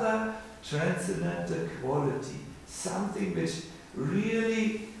another transcendental quality, something which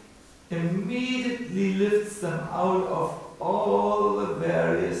really immediately lifts them out of all the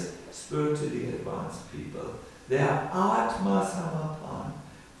various spiritually advanced people. They are Atma Samapan,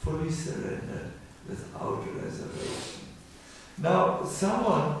 fully surrendered without reservation. Now,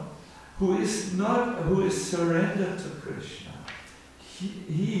 someone who is surrendered to Krishna,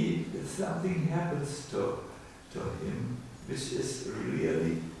 something happens to him which is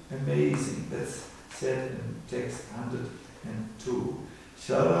really amazing. That's said in text 102.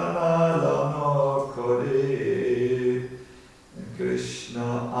 Sharana lano kore Krishna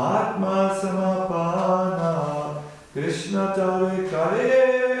Atma Samapana Krishna tare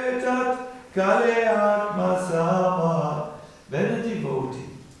kare tat kare Atma Sama. When a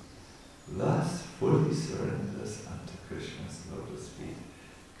devotee thus fully surrenders unto Krishna's lotus feet,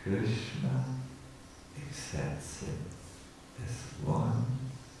 Krishna accepts him as one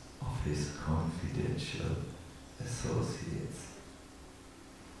of his confidential associates.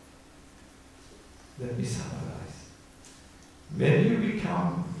 Let me summarize. When you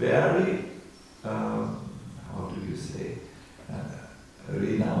become very, how do you say,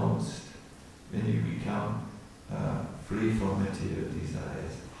 renounced, when you become free from material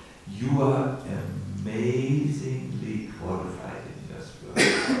desires, you are amazingly qualified in your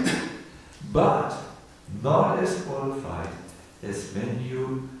spiritual, but not as qualified as when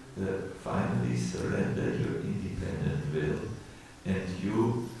you finally surrender your independent will and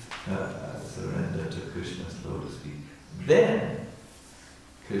you surrender to Krishna's lotus feet. Then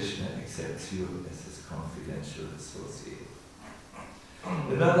Krishna accepts you as his confidential associate.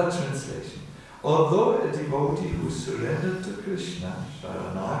 Another translation. Although a devotee who surrendered to Krishna,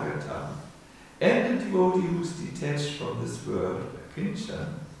 Sharanagata, and a devotee who is detached from this world, Kinchan,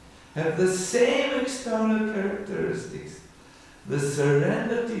 have the same external characteristics, the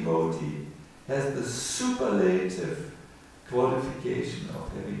surrendered devotee has the superlative qualification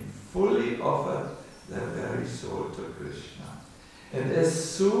of having fully offered their very soul to Krishna. And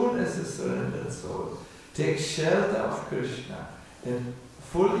as soon as the surrendered soul takes shelter of Krishna and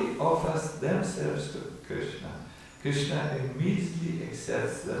fully offers themselves to Krishna, Krishna immediately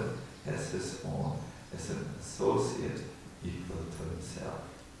accepts them as his own, as an associate equal to himself.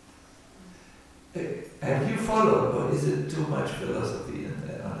 Have you followed, or is it too much philosophy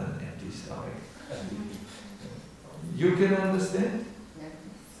on an empty stomach? You can understand?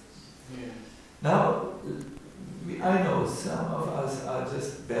 Yeah. Now, I know some of us are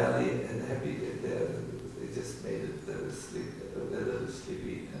just barely happy. They just made it a little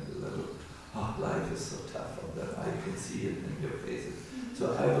sleepy and a little, life is so tough on them. I can see it in your faces.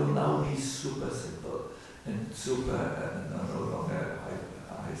 So I will now be super simple and super, no longer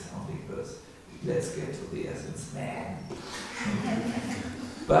high sounding words. Let's get to the essence, man.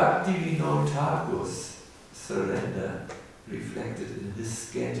 Bhaktivinoda Thakur's surrender reflected in his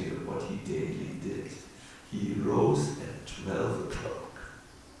schedule what he daily did. He rose at 12 o'clock.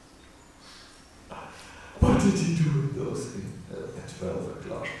 What did he do at 12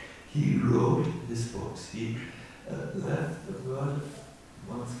 o'clock? He wrote his books. He left the world,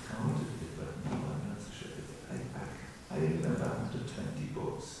 once counted it, but no, I'm not so sure. I remember 120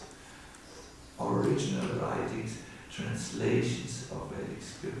 books. Original writings, translations of Vedic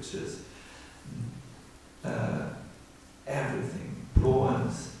scriptures, everything,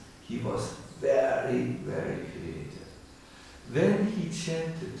 poems. He was very, very creative. Then he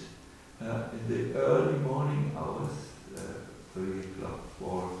chanted in the early morning hours, 3 o'clock,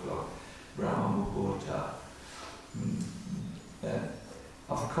 4 o'clock, Brahma Muhurta.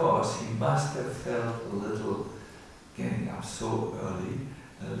 Of course, he must have felt a little, getting up so early,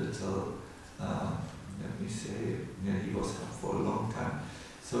 a little, let me say, he was up for a long time.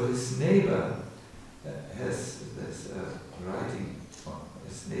 So his neighbor has this writing,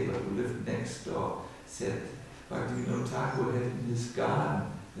 his neighbor who lived next door said, Bhaktivinoda Thakur had in his garden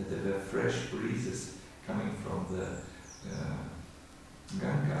that there were fresh breezes coming from the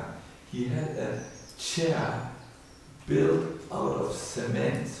Ganga. He had a chair built out of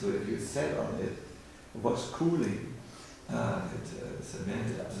cement, so if you sat on it, it was cooling.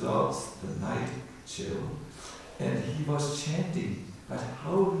 Cement absorbs the night chill, and he was chanting. But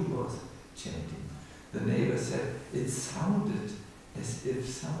how he was chanting? The neighbor said it sounded as if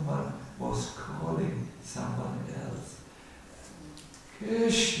someone was calling someone else.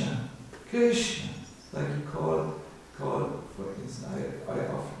 Krishna, Krishna, like you call, for instance, I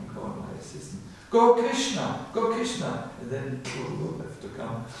often call my assistant, go Krishna, and then will have to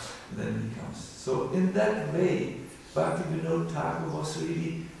come, and then he comes. So in that way, Bhaktivinoda Thakur was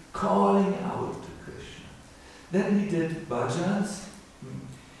really calling out to Krishna. Then he did bhajans.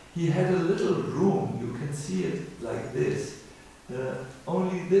 He had a little room, you can see it like this.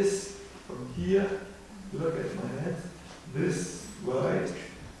 Only this from here, look at my hands, this wide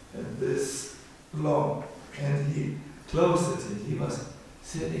and this long. And he closed it and he was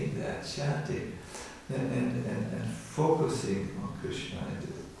sitting there chanting and focusing on Krishna. And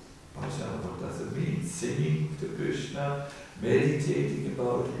bhajan, what does it mean? Singing to Krishna, meditating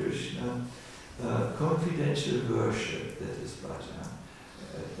about Krishna, confidential worship, that is bhajan.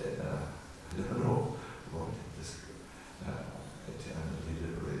 I don't know what this eternally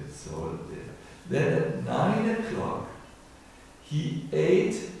liberated soul did. Then at 9 o'clock, he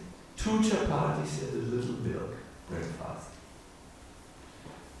ate 2 chapatis and a little milk, breakfast.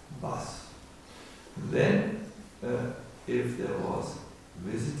 Bas. Then, if there was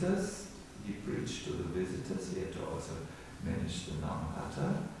visitors, he preached to the visitors. He had to also manage the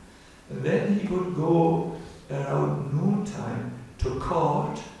Namhata. And then he would go around noontime to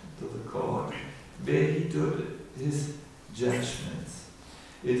court to the court, where he did his judgments.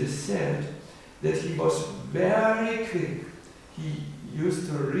 It is said that he was very quick. He used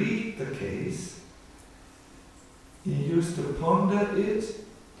to read the case, he used to ponder it,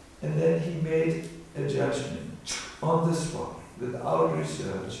 and then he made a judgment on the spot, without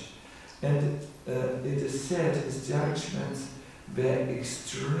research. And it is said his judgments were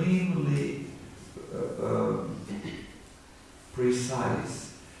extremely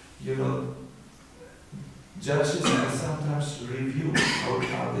precise. You know, judges are sometimes review how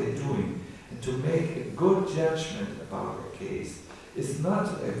are they doing. And to make a good judgment about a case, it's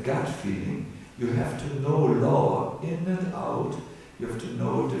not a gut feeling. You have to know law in and out. You have to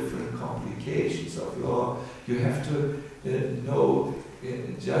know different complications of law. You have to know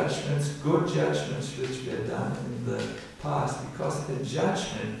judgments, good judgments which were done in the past, because a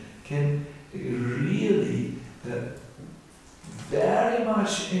judgment can really very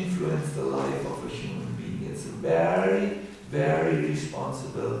much influence the life of a human being. It's a very, very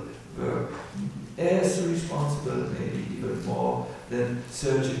responsible work. As responsible, maybe even more, than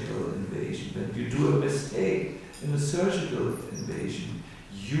surgical invasion. When you do a mistake in a surgical invasion,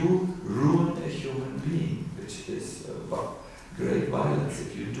 you ruin a human being, which is great violence.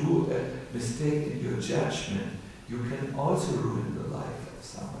 If you do a mistake in your judgment, you can also ruin the life of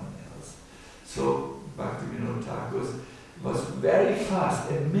someone else. So Bhaktivinoda Thakur was very fast,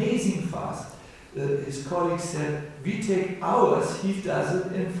 amazing fast. His colleague said, we take hours, he does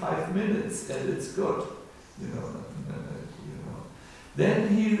it in 5 minutes, and it's good. You know. Then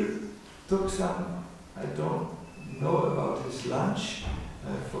he took some, I don't know about his lunch,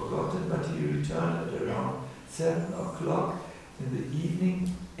 I've forgotten, but he returned at around 7 o'clock in the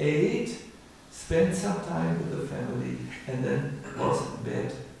evening, ate, spent some time with the family, and then was in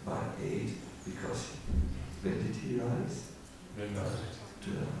bed by 8, because when did he rise? Midnight.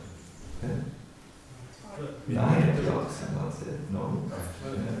 9 o'clock, someone said. No,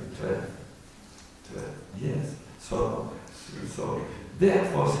 12. Yes. So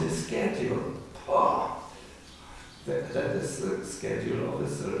that was his schedule. Oh, that is the schedule of a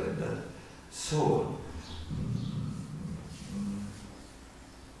surrendered soul.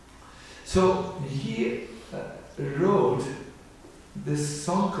 So he wrote this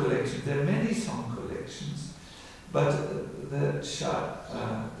song collection. There are many song collections, but there's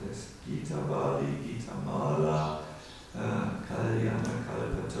Gita Vali, Gita Mala, Kalyana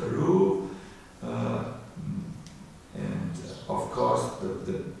Kalpataru, and of course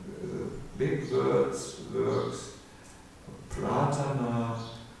the big works, Pratana,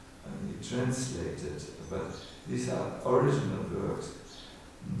 he translated, but these are original works.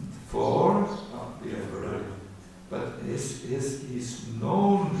 4, we have already, but he's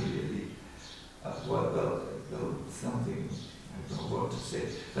known really, well, something, I don't know what to say,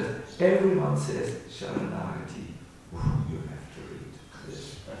 but everyone says Sharanagati. You have to read this,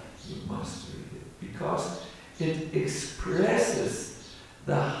 you must read it, because it expresses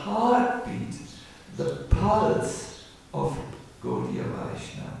the heartbeat, the pulse of Gaudiya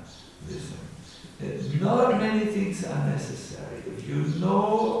Vaishnavism. Not many things are necessary. If you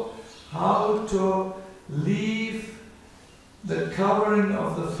know how to leave the covering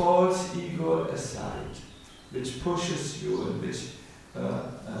of the false ego aside, which pushes you and which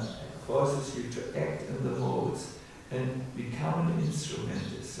forces you to act in the modes and become an instrument,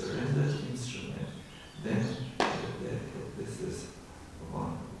 a surrendered instrument, then this is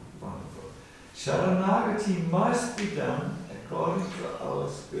wonderful. Sharanagati must be done, according to our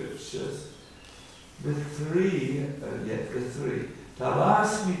scriptures, with 3.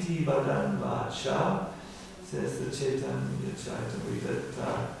 Tavasmiti vadan vacha, says the Chaitanya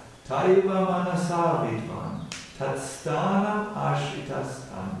Charitamrita, Taiva manasa vidvan, tatstanam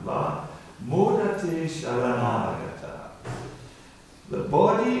ashritastan va, modate sharanagata. The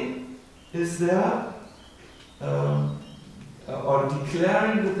body is there, or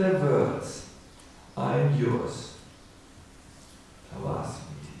declaring with their words, I am yours. Tavasmiti.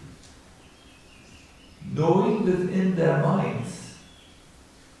 Knowing within their minds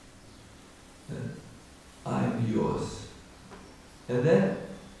that I am yours. And then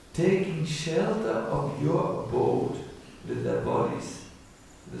taking shelter of your abode with their bodies,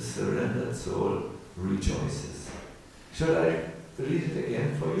 the surrendered soul rejoices. Should I read it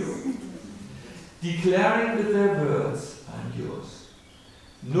again for you? Declaring with their words, I am yours.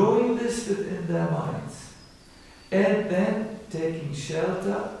 Knowing this within their minds. And then taking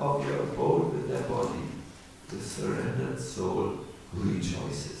shelter of your abode with their body, the surrendered soul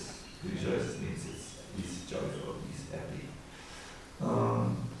rejoices. Rejoices means he's joyful, he's happy.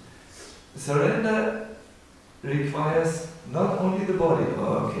 Surrender requires not only the body.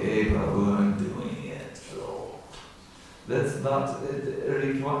 Okay, Prabhu, I'm doing it. Oh. That's not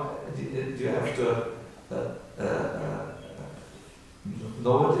require. You have to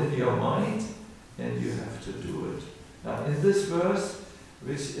know it in your mind, and you have to do it. Now, in this verse,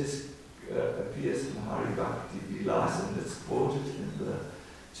 which appears in Hari Bhakti Vilas, and it's quoted in the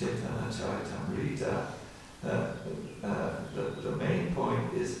Chaitanya Charitamrita, the main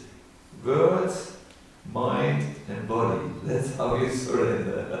point is words, mind, and body. That's how you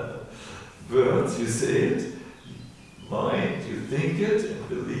surrender. Words, you say it. Mind, you think it and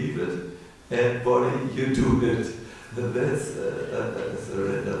believe it. And body, you do it. And that's a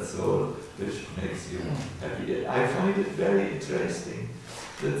surrendered soul, which makes you happy. I find it very interesting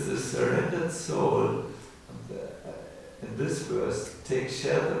that the surrendered soul, in this verse, takes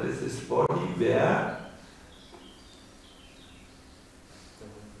shelter with his body where?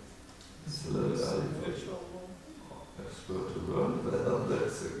 It's a little spiritual world, but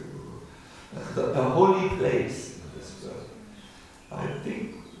that's a holy place in this world. I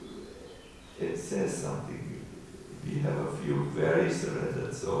think it says something. We have a few very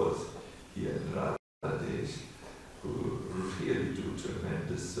surrendered souls here in Radhadesh who really do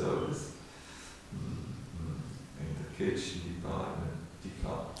tremendous service in the kitchen department,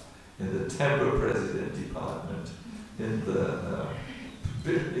 in the temple president department, in the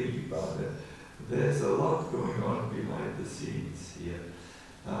building department. There's a lot going on behind the scenes here.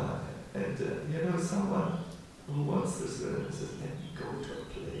 Someone who wants to surrender says, let me go to a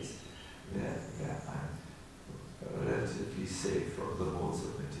place where I'm relatively safe from the modes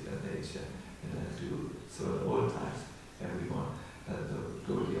of material nature, and I do. So in old times, everyone, the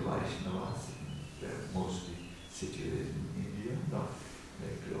Gaudiya Vaishnavas, they're mostly situated in India, not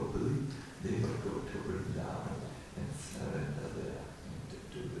globally. They would go to Vrindavan and surrender there, and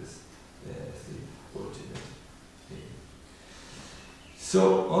do this there as the ultimate thing. So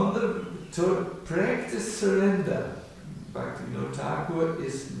to practice surrender, Bhaktivinoda Thakur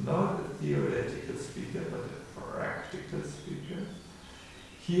is not a theoretical speaker, but a practical speaker.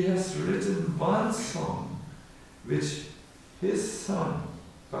 He has written one song which his son,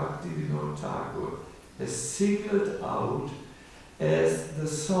 Bhaktivinoda Thakur, has singled out as the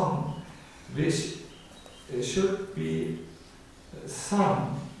song which should be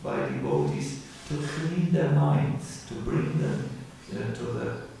sung by devotees to clean their minds, to bring them to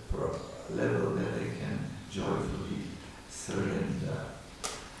the level where they can joyfully surrender.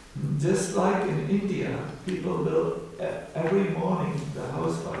 Just like in India, people will, every morning, the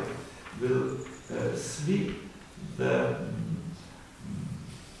housewife will sweep the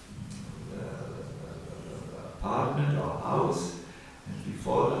apartment or house, and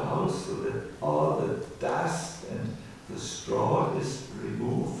before the house, so that all the dust and the straw is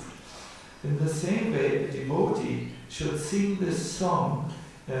removed. In the same way, a devotee should sing this song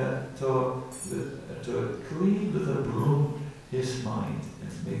to clean with a broom his mind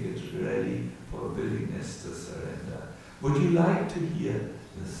and make it ready for willingness to surrender. Would you like to hear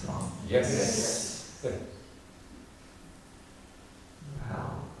the song? Yes. Well,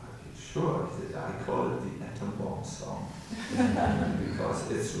 sure, I call it the atom bomb song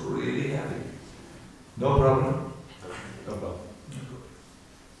because it's really heavy. No problem? No problem.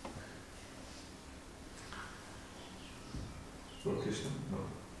 For Krishna? No.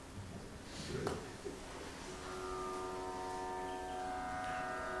 Good.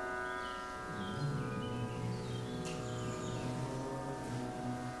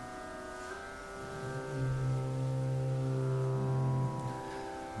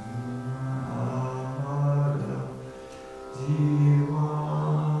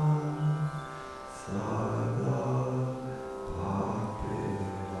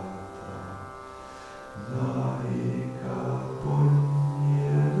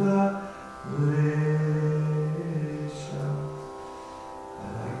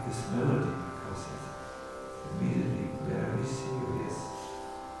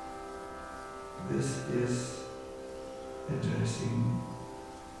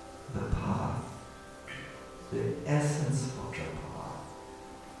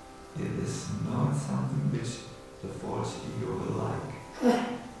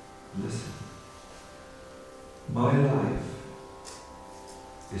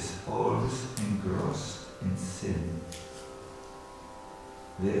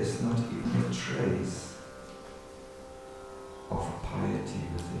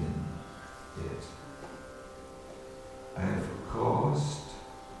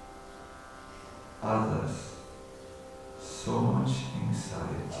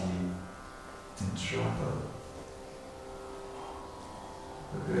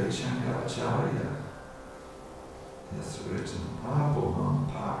 has written, Papoham,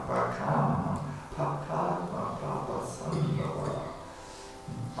 Papakamam, Papatma, Papasambhava.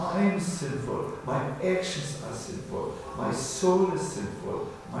 I am sinful, my actions are sinful, my soul is sinful,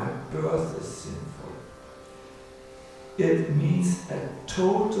 my birth is sinful. It means a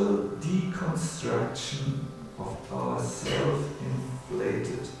total deconstruction of our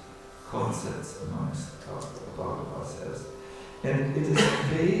self-inflated concepts about ourselves. And it is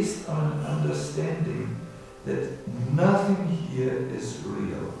based on an understanding that nothing here is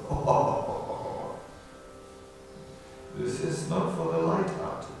real. This is not for the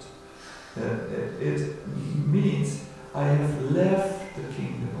light-hearted. It means I have left the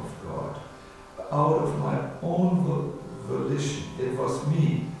kingdom of God out of my own volition. It was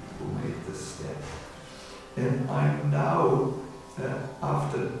me who made this step. And I'm now,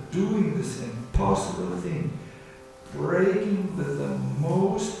 after doing this impossible thing, breaking with the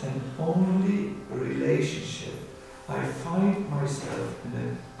most and only relationship, I find myself in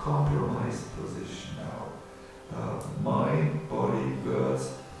a compromised position now. Mind, body,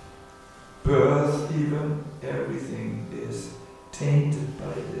 birth even, everything is tainted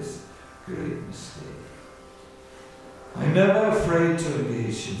by this great mistake. I'm never afraid to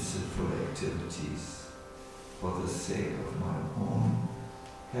engage in sinful activities for the sake of my own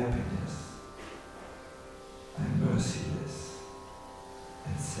happiness. I'm merciless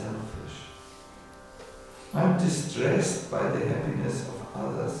and selfish. I'm distressed by the happiness of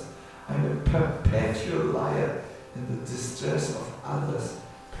others. I'm a perpetual liar, and the distress of others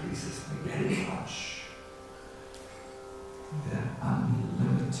pleases me very much. There are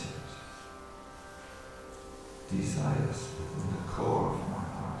unlimited desires within the core of my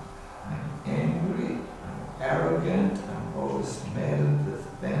heart. I'm angry, I'm arrogant, I'm always maddened with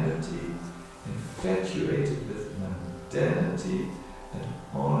vanity, infatuated with mundanity, and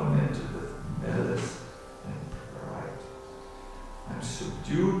ornamented with malice and pride. I'm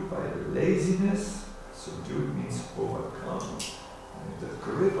subdued by laziness. Subdued means overcome. I'm the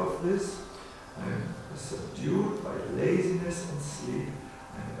grip of this. I'm subdued by laziness and sleep.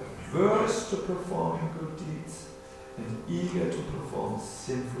 I'm averse to performing good deeds and eager to perform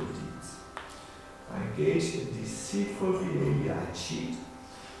sinful deeds. I engage in deceitful behavior. I cheat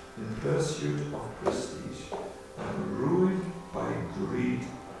in pursuit of prestige. I'm ruined by greed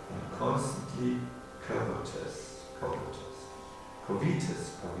and constantly covetous.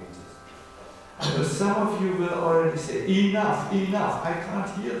 I know some of you will already say, enough, I can't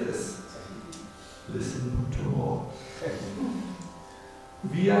hear this. Listen to more.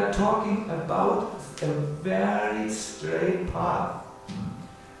 We are talking about a very straight path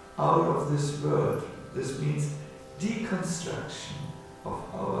out of this world. This means deconstruction of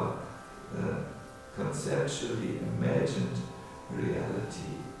our conceptually imagined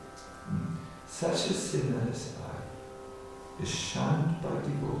reality. Such a sinner as I is shunned by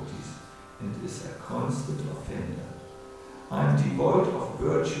devotees and is a constant offender. I am devoid of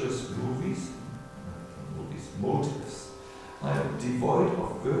virtuous motives. I am devoid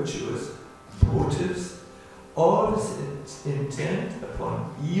of virtuous motives. All is intent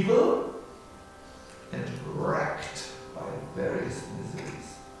upon evil and racked by various miseries.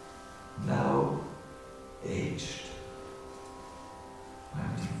 Now aged, I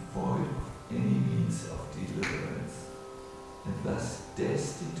am devoid of any means of deliverance, and thus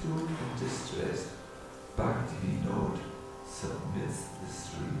destitute and distressed. Bhakti-Vinod submits this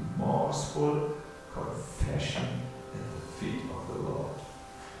remorseful confession at the feet of the Lord.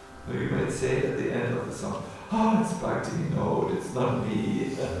 So you might say at the end of the song, oh, it's Bhakti-Vinod, it's not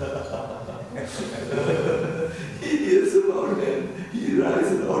me. He is about him. He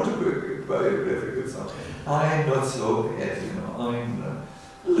writes an autobiographical song. I'm not so bad, I'm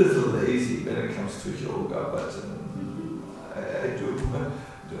a little lazy when it comes to yoga, but I do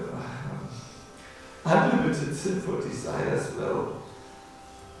unlimited sinful desires. Well,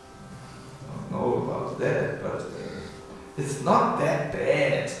 I don't know about that, but it's not that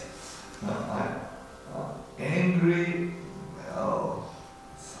bad. I'm angry. Well,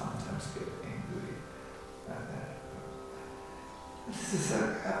 sometimes get angry. This is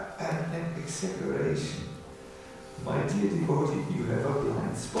an exaggeration. My dear devotee, you have a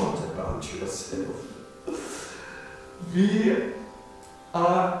blind spot about yourself. We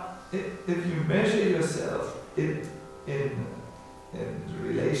are, if you measure yourself in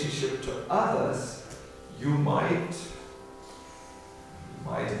relationship to others, you might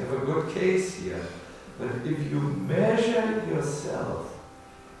have a good case here. But if you measure yourself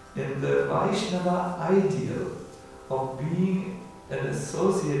in the Vaishnava ideal of being an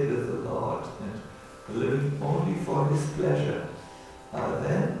associate with the Lord and living only for His pleasure,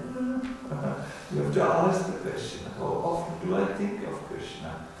 then You have to ask the question, how often do I think of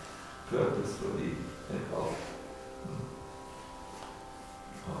Krishna purposefully and of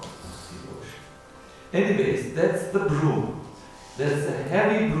devotion? Anyways, that's the broom. That's a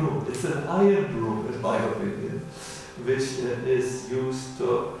heavy broom. It's an iron broom, in my opinion, which is used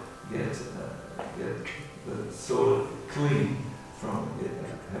to get the soul clean from it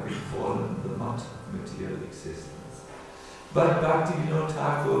having fallen in the mud of material existence. But Bhaktivinoda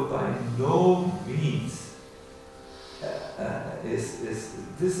Thakur by no means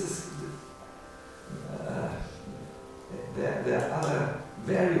there are other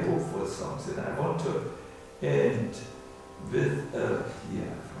very hopeful songs, and I want to end with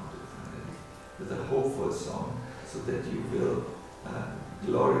with a hopeful song, so that you will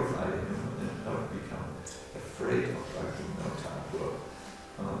glorify him and not become afraid of Bhaktivinoda Thakur.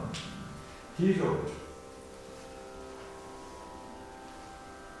 He wrote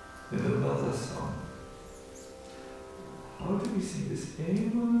in another song. How do we sing this?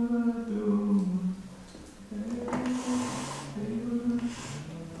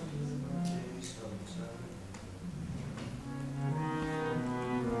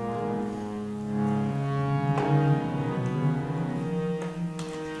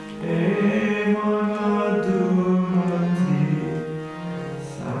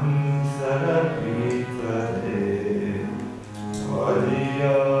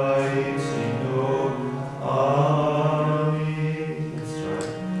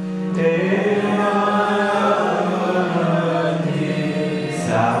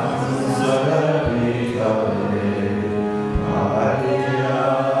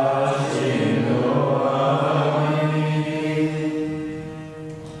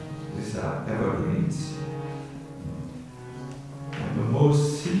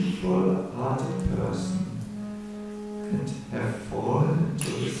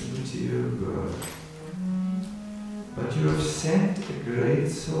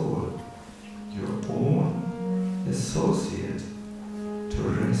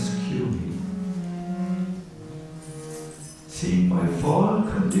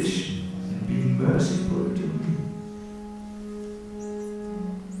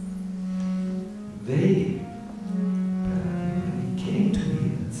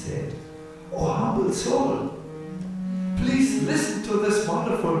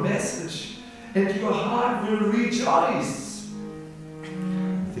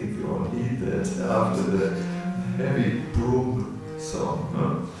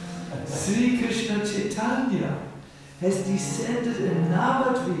 Has descended in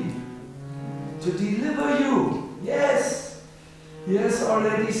Navadvip to deliver you. Yes, he has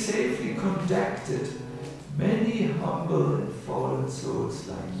already safely conducted many humble and fallen souls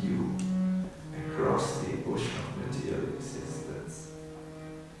like you across the ocean of material existence.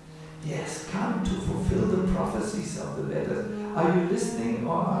 He has come to fulfill the prophecies of the Vedas. Are you listening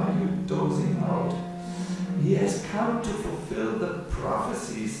or are you dozing out? He has come to fulfill the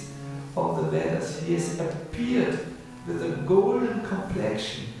prophecies of the Vedas. He has appeared with a golden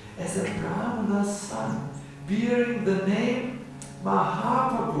complexion as a Brahmana's son, bearing the name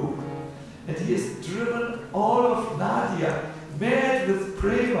Mahaprabhu. And he has driven all of Nadia mad with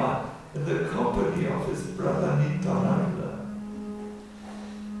prema in the company of his brother Nityananda.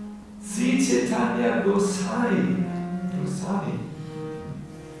 Sri Chaitanya Goswami, we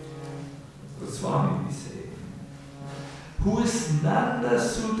say, who is Nanda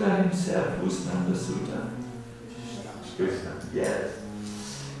Sutta himself. Who's Nanda Sutta? Krishna, yes,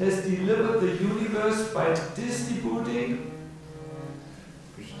 has delivered the universe by distributing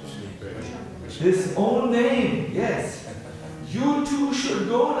his own name. Yes, you too should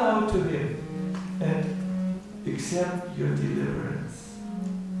go now to him and accept your deliverance.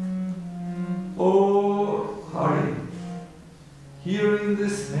 Oh, Hari, hearing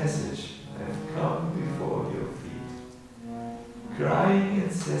this message, I have come before your feet, crying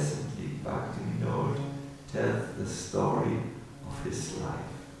incessantly. Bhaktivinoda tells the story of his life.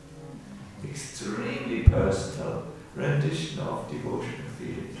 Extremely personal rendition of devotional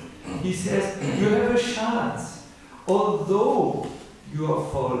feeling. He says, you have a chance, although you are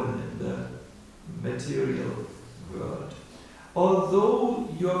fallen in the material world, although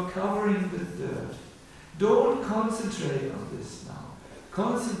you are covering with dirt, don't concentrate on this now.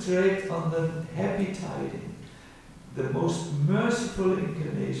 Concentrate on the happy tiding, the most merciful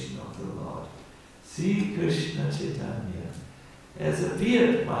incarnation of the Lord. Sri Krishna Chaitanya has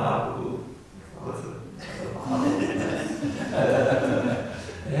appeared, Mahaprabhu,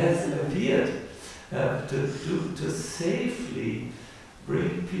 has appeared to safely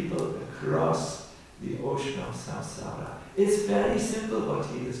bring people across the ocean of samsara. It's very simple what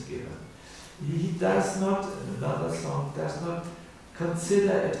he has given. he does not, another song, does not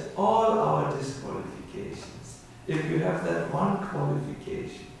consider at all our disqualifications. If you have that one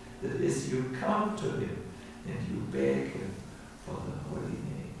qualification, that is, you come to him and you beg him for the holy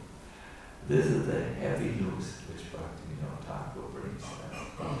name. This is the happy news which Bhaktivinoda Thakur brings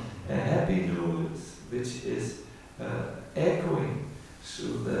down. A happy news which is echoing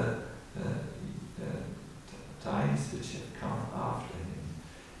through the times which have come after him.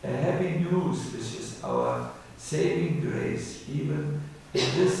 A happy news which is our saving grace even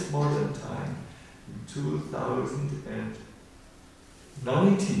in this modern time, in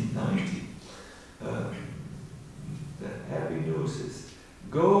 2019. The happy news is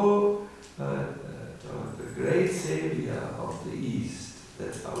go to the great Savior of the East.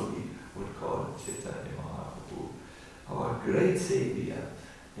 That's how we would call Chaitanya Mahaprabhu, our great Savior,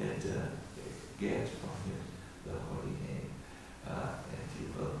 and get from him the holy name, and he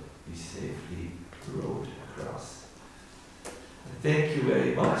will be safely rowed across. Thank you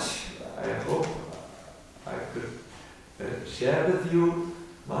very much. I hope I could share with you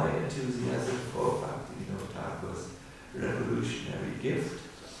my enthusiasm for Bhaktivinoda Thakur's revolutionary gift.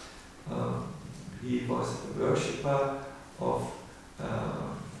 He was a worshipper of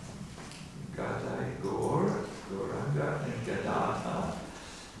Gadai Gauranga and Gadadha.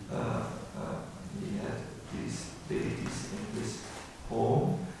 He had these deities in his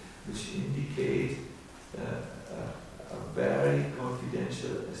home, which indicate a very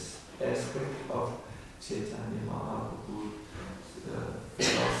confidential aspect of Chaitanya Mahaprabhu's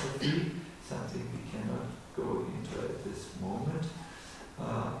philosophy, something we cannot go into at this moment.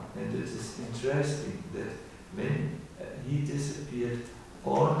 And it is interesting that when he disappeared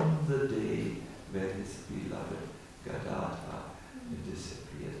on the day when his beloved Gadadha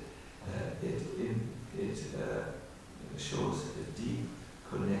disappeared, it shows a deep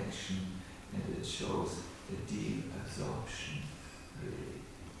connection, and it shows a deep absorption, really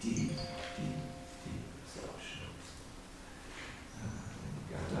deep absorption.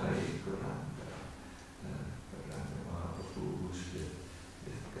 Gadai Gauranga, Gauranga Mahaprabhu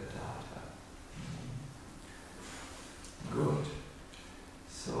with Gadadha. Good.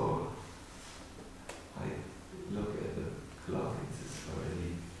 So I look at the clock, it's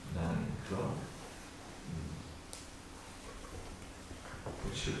already 9 o'clock.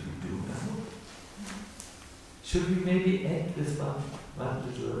 What should we do now? Should we maybe end with one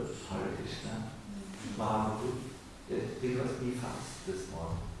little Hare Krishna Mahaprabhu? Because we fast this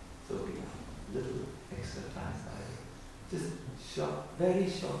morning, so we have a little extra time. Just short, very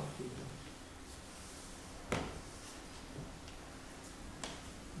short.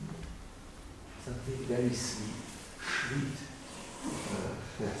 Something very sweet.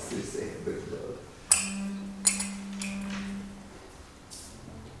 That's the same with Lord.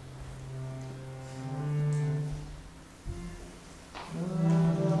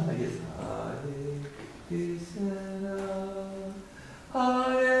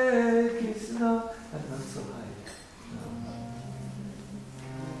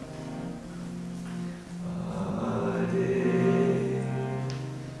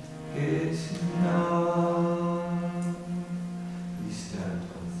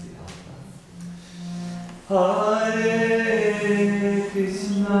 Hare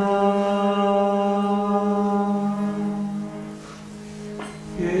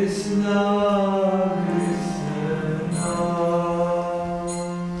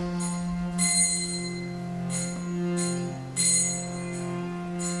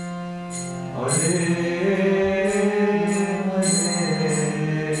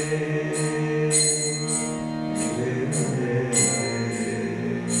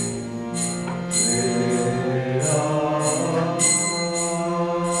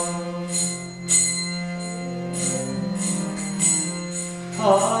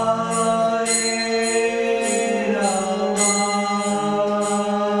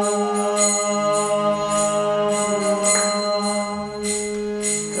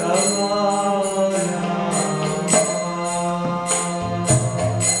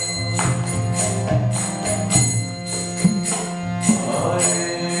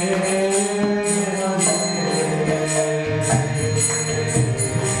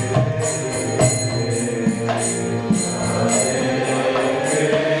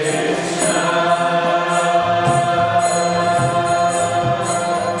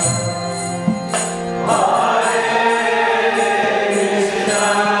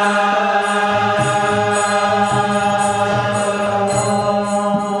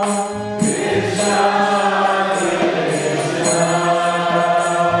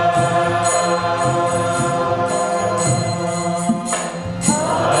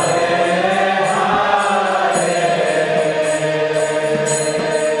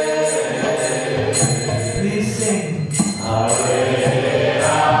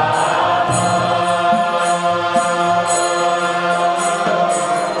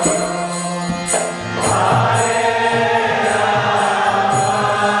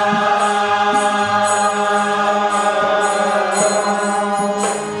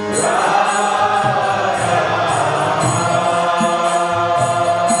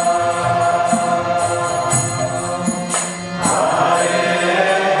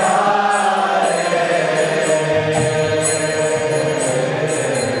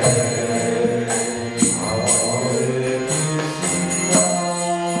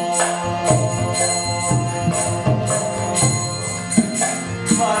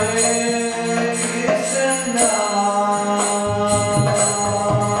Hare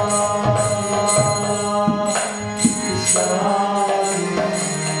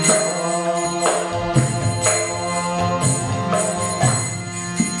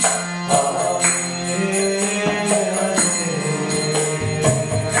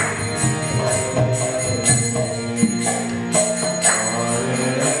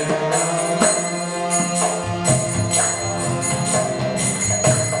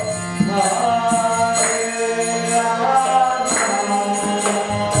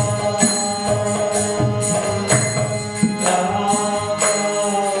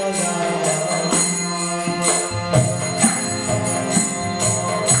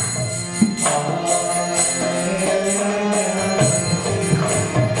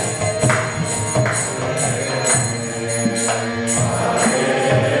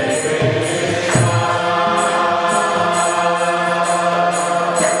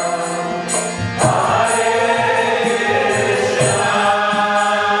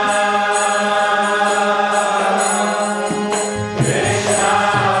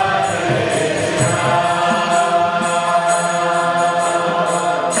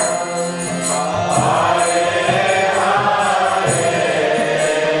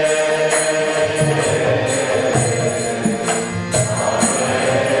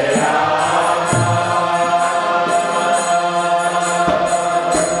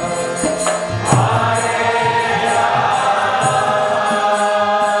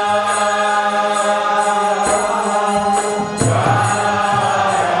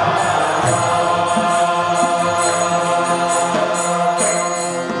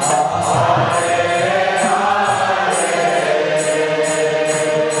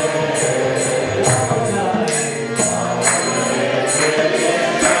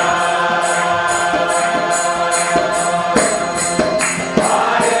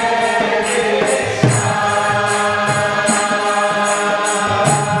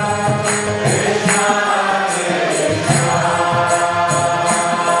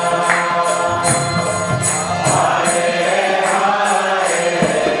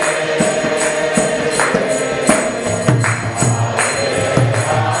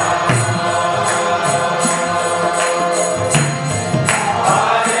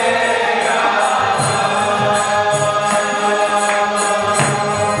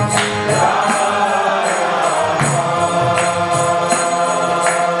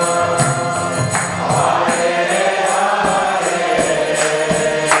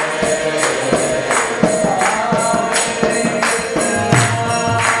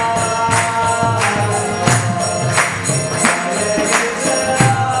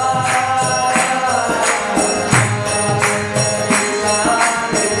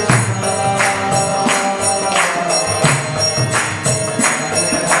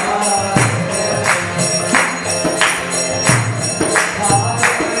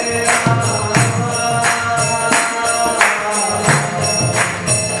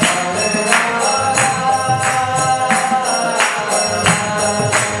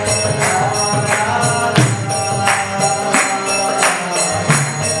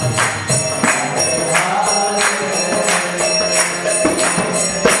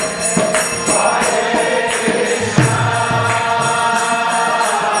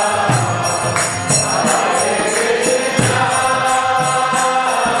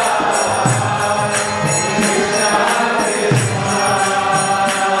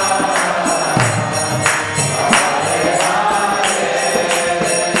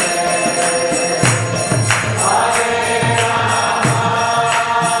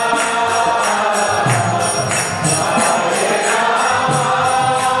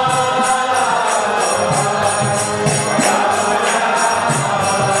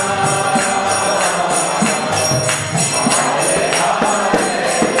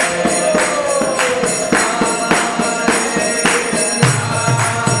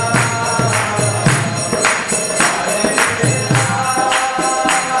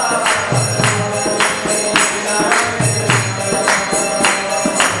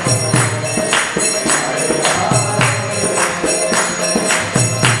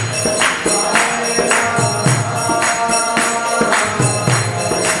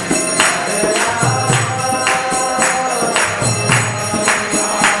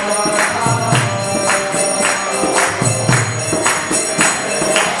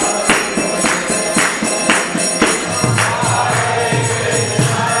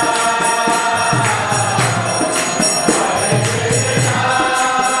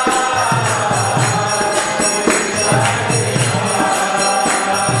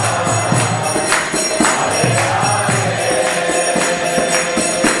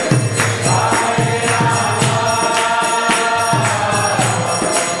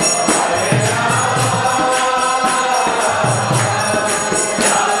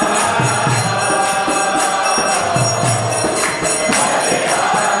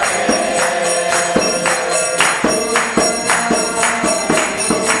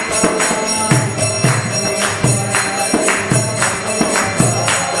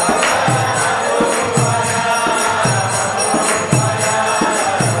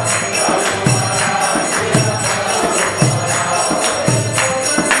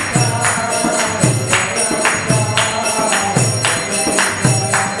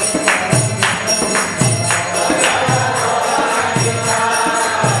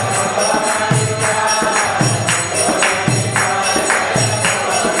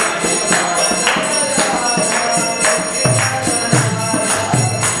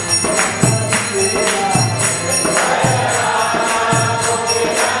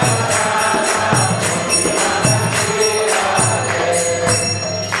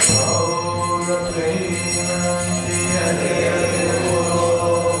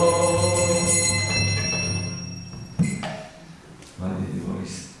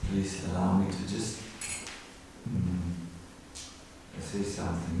please allow me to just say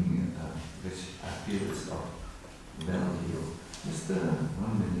something which I feel is of value. Just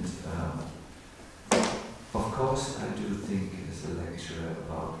 1 minute. Of course, I do think as a lecturer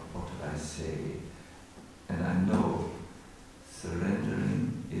about what I say, and I know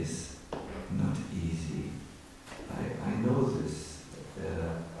surrendering is not easy. I know this.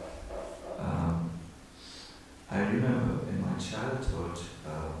 I remember in my childhood,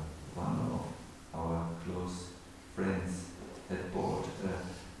 one of our close friends had bought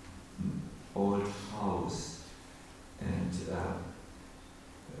an old house, and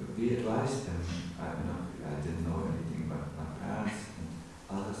we advised him. I didn't know anything, but my parents and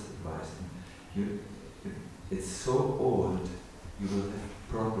others advised him. It's so old, you will have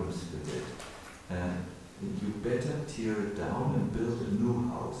problems with it. You better tear it down and build a new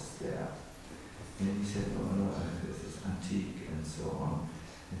house there. And he said, no, this is antique and so on.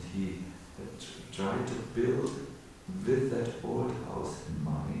 And he tried to build with that old house in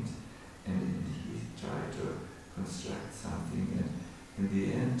mind, and he tried to construct something, and in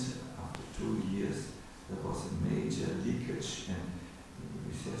the end, after 2 years, there was a major leakage, and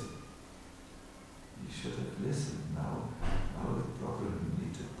we said, you should have listened now. Now the problem, you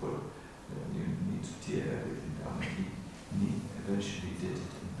need to tear everything down. He eventually did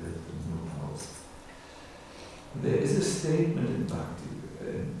it and built a new house. There is a statement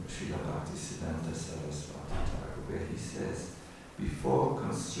in Srila Bhaktisiddhanta Saraswati Thakur where he says, before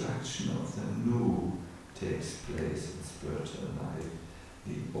construction of the new takes place in spiritual life,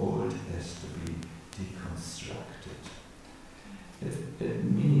 the old has to be deconstructed. It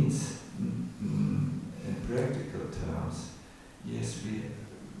means, in practical terms, yes,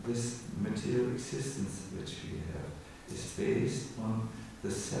 this material existence which we have is based on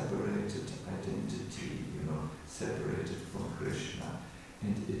the separated identity, separated from Krishna.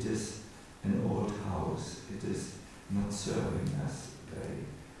 And it is an old house. It is not serving us very,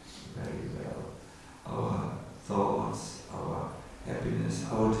 very well. Our thoughts, our happiness,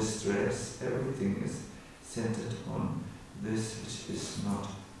 our distress, everything is centered on this which is not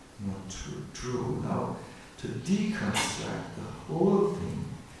true. Now, to deconstruct the whole thing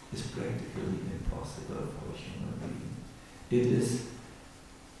is practically impossible for a human being.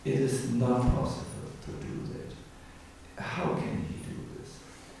 It is not possible to do that. How can he do this?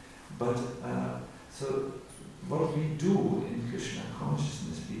 But so what we do in Krishna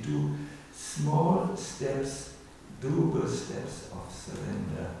consciousness, we do small steps, doable steps of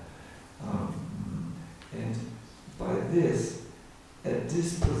surrender, and by this, a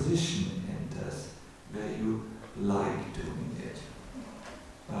disposition enters where you like doing it.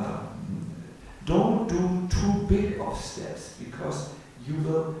 Don't do too big of steps, because you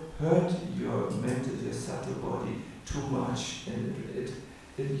will hurt your mental, your subtle body too much, and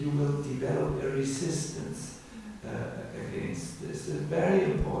you will develop a resistance against this. It's very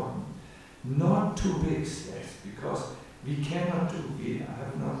important. Not too big steps, because we have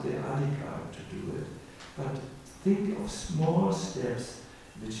not the adhikar to do it. But think of small steps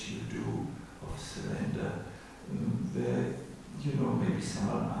which you do of surrender, where, maybe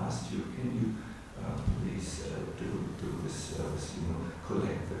someone asked you, can you please do this service,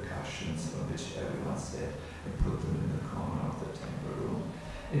 collect the cushions on which everyone sat and put them in the corner of the temple room.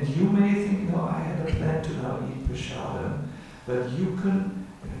 And you may think, no, I had a plan to now eat prasadam, but you can,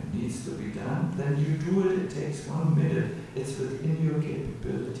 if it needs to be done, then you do it. It takes 1 minute. It's within your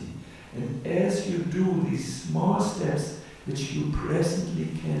capability. And as you do these small steps, which you presently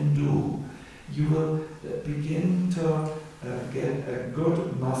can do, you will begin to get a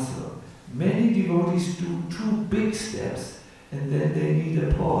good muscle. Many devotees do too big steps, and then they need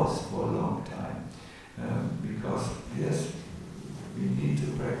a pause for a long time. Because, yes, we need to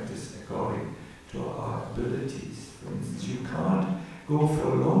practice according to our abilities. For instance, you can't go for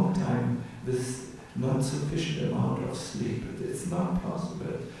a long time with not sufficient amount of sleep. It's not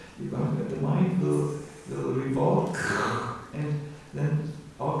possible. The mind will revolt, and then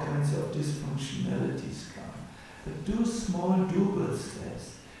all kinds of dysfunctionalities come. But do small doable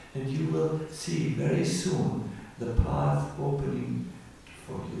steps, and you will see very soon the path opening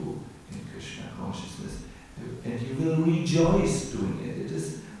for you in Krishna consciousness, and you will rejoice doing it. It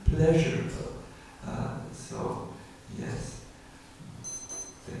is pleasurable. So, yes.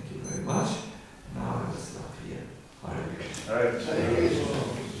 Thank you very much. Now I will stop here. Hare Krishna. Hare Krishna.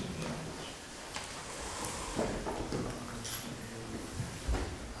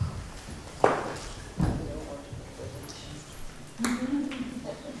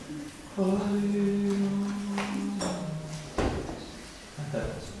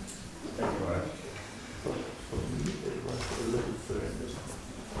 Thank you, Mark. For me, it was a little surrender.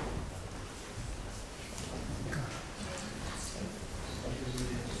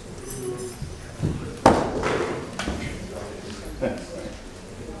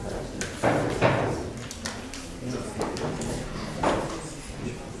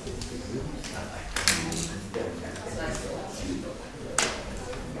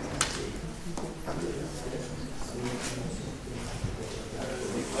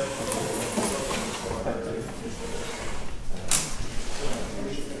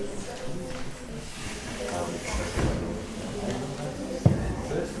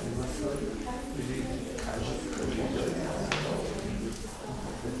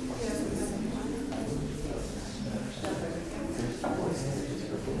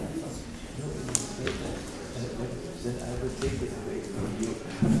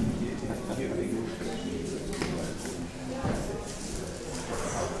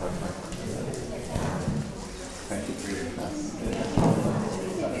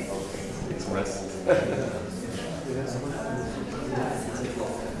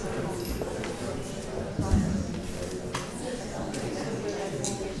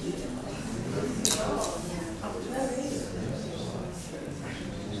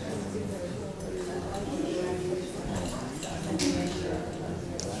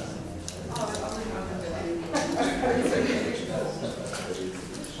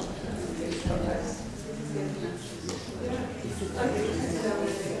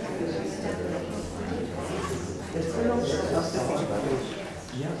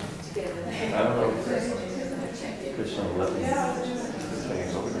 I don't know if Krishna will let me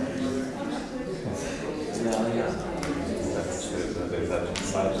take over. No, yeah. There's that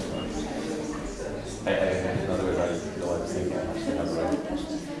side of in other words, I feel like thinking I have to have the right.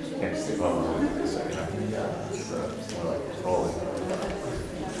 Can't just say, well, so, it's more like rolling.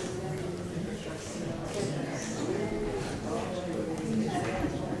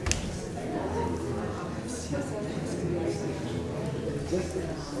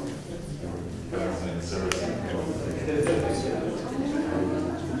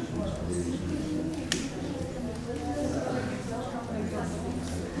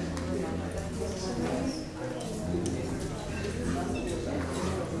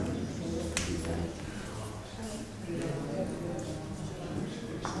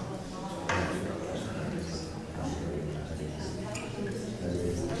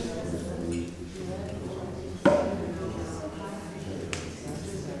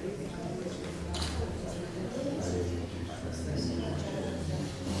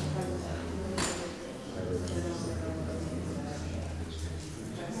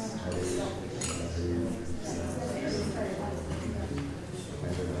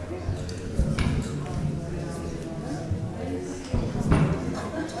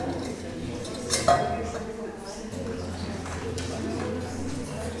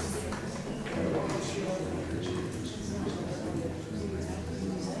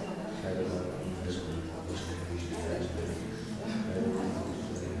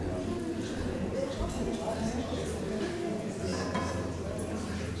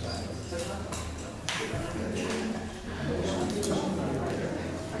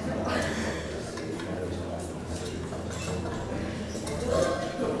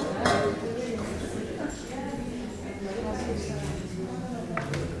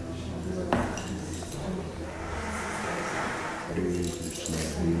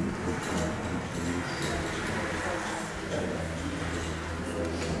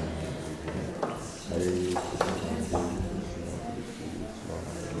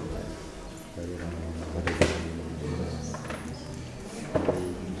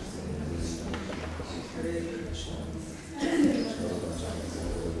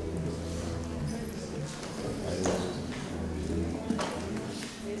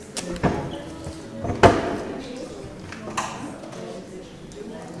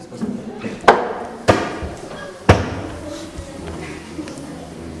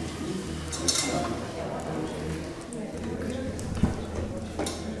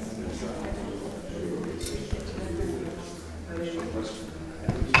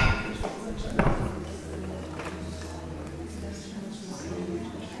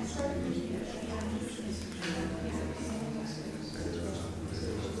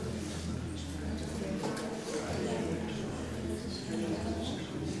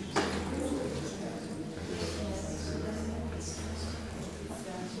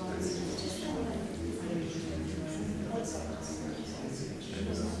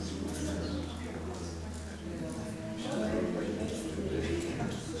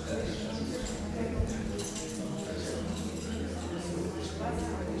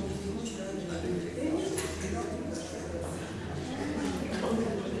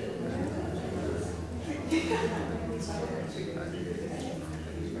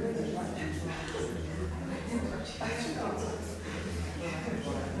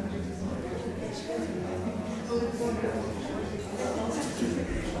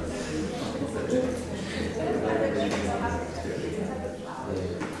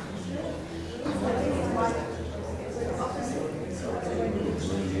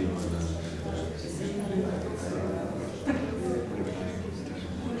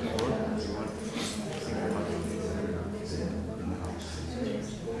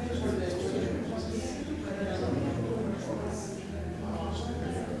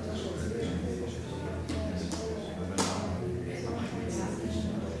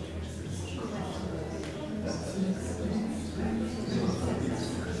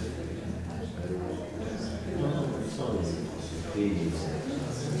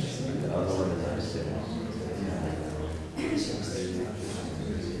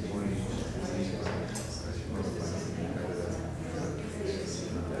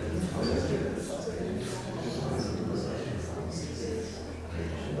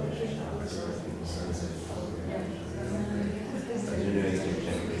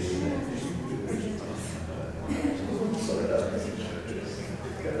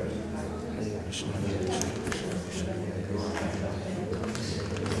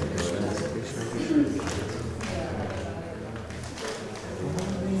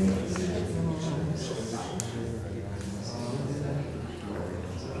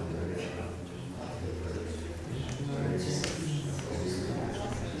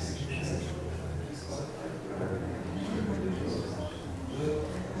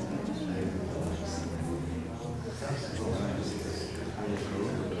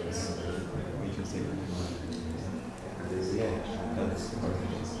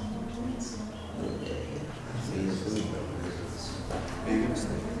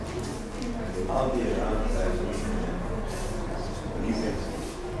 I'll be around.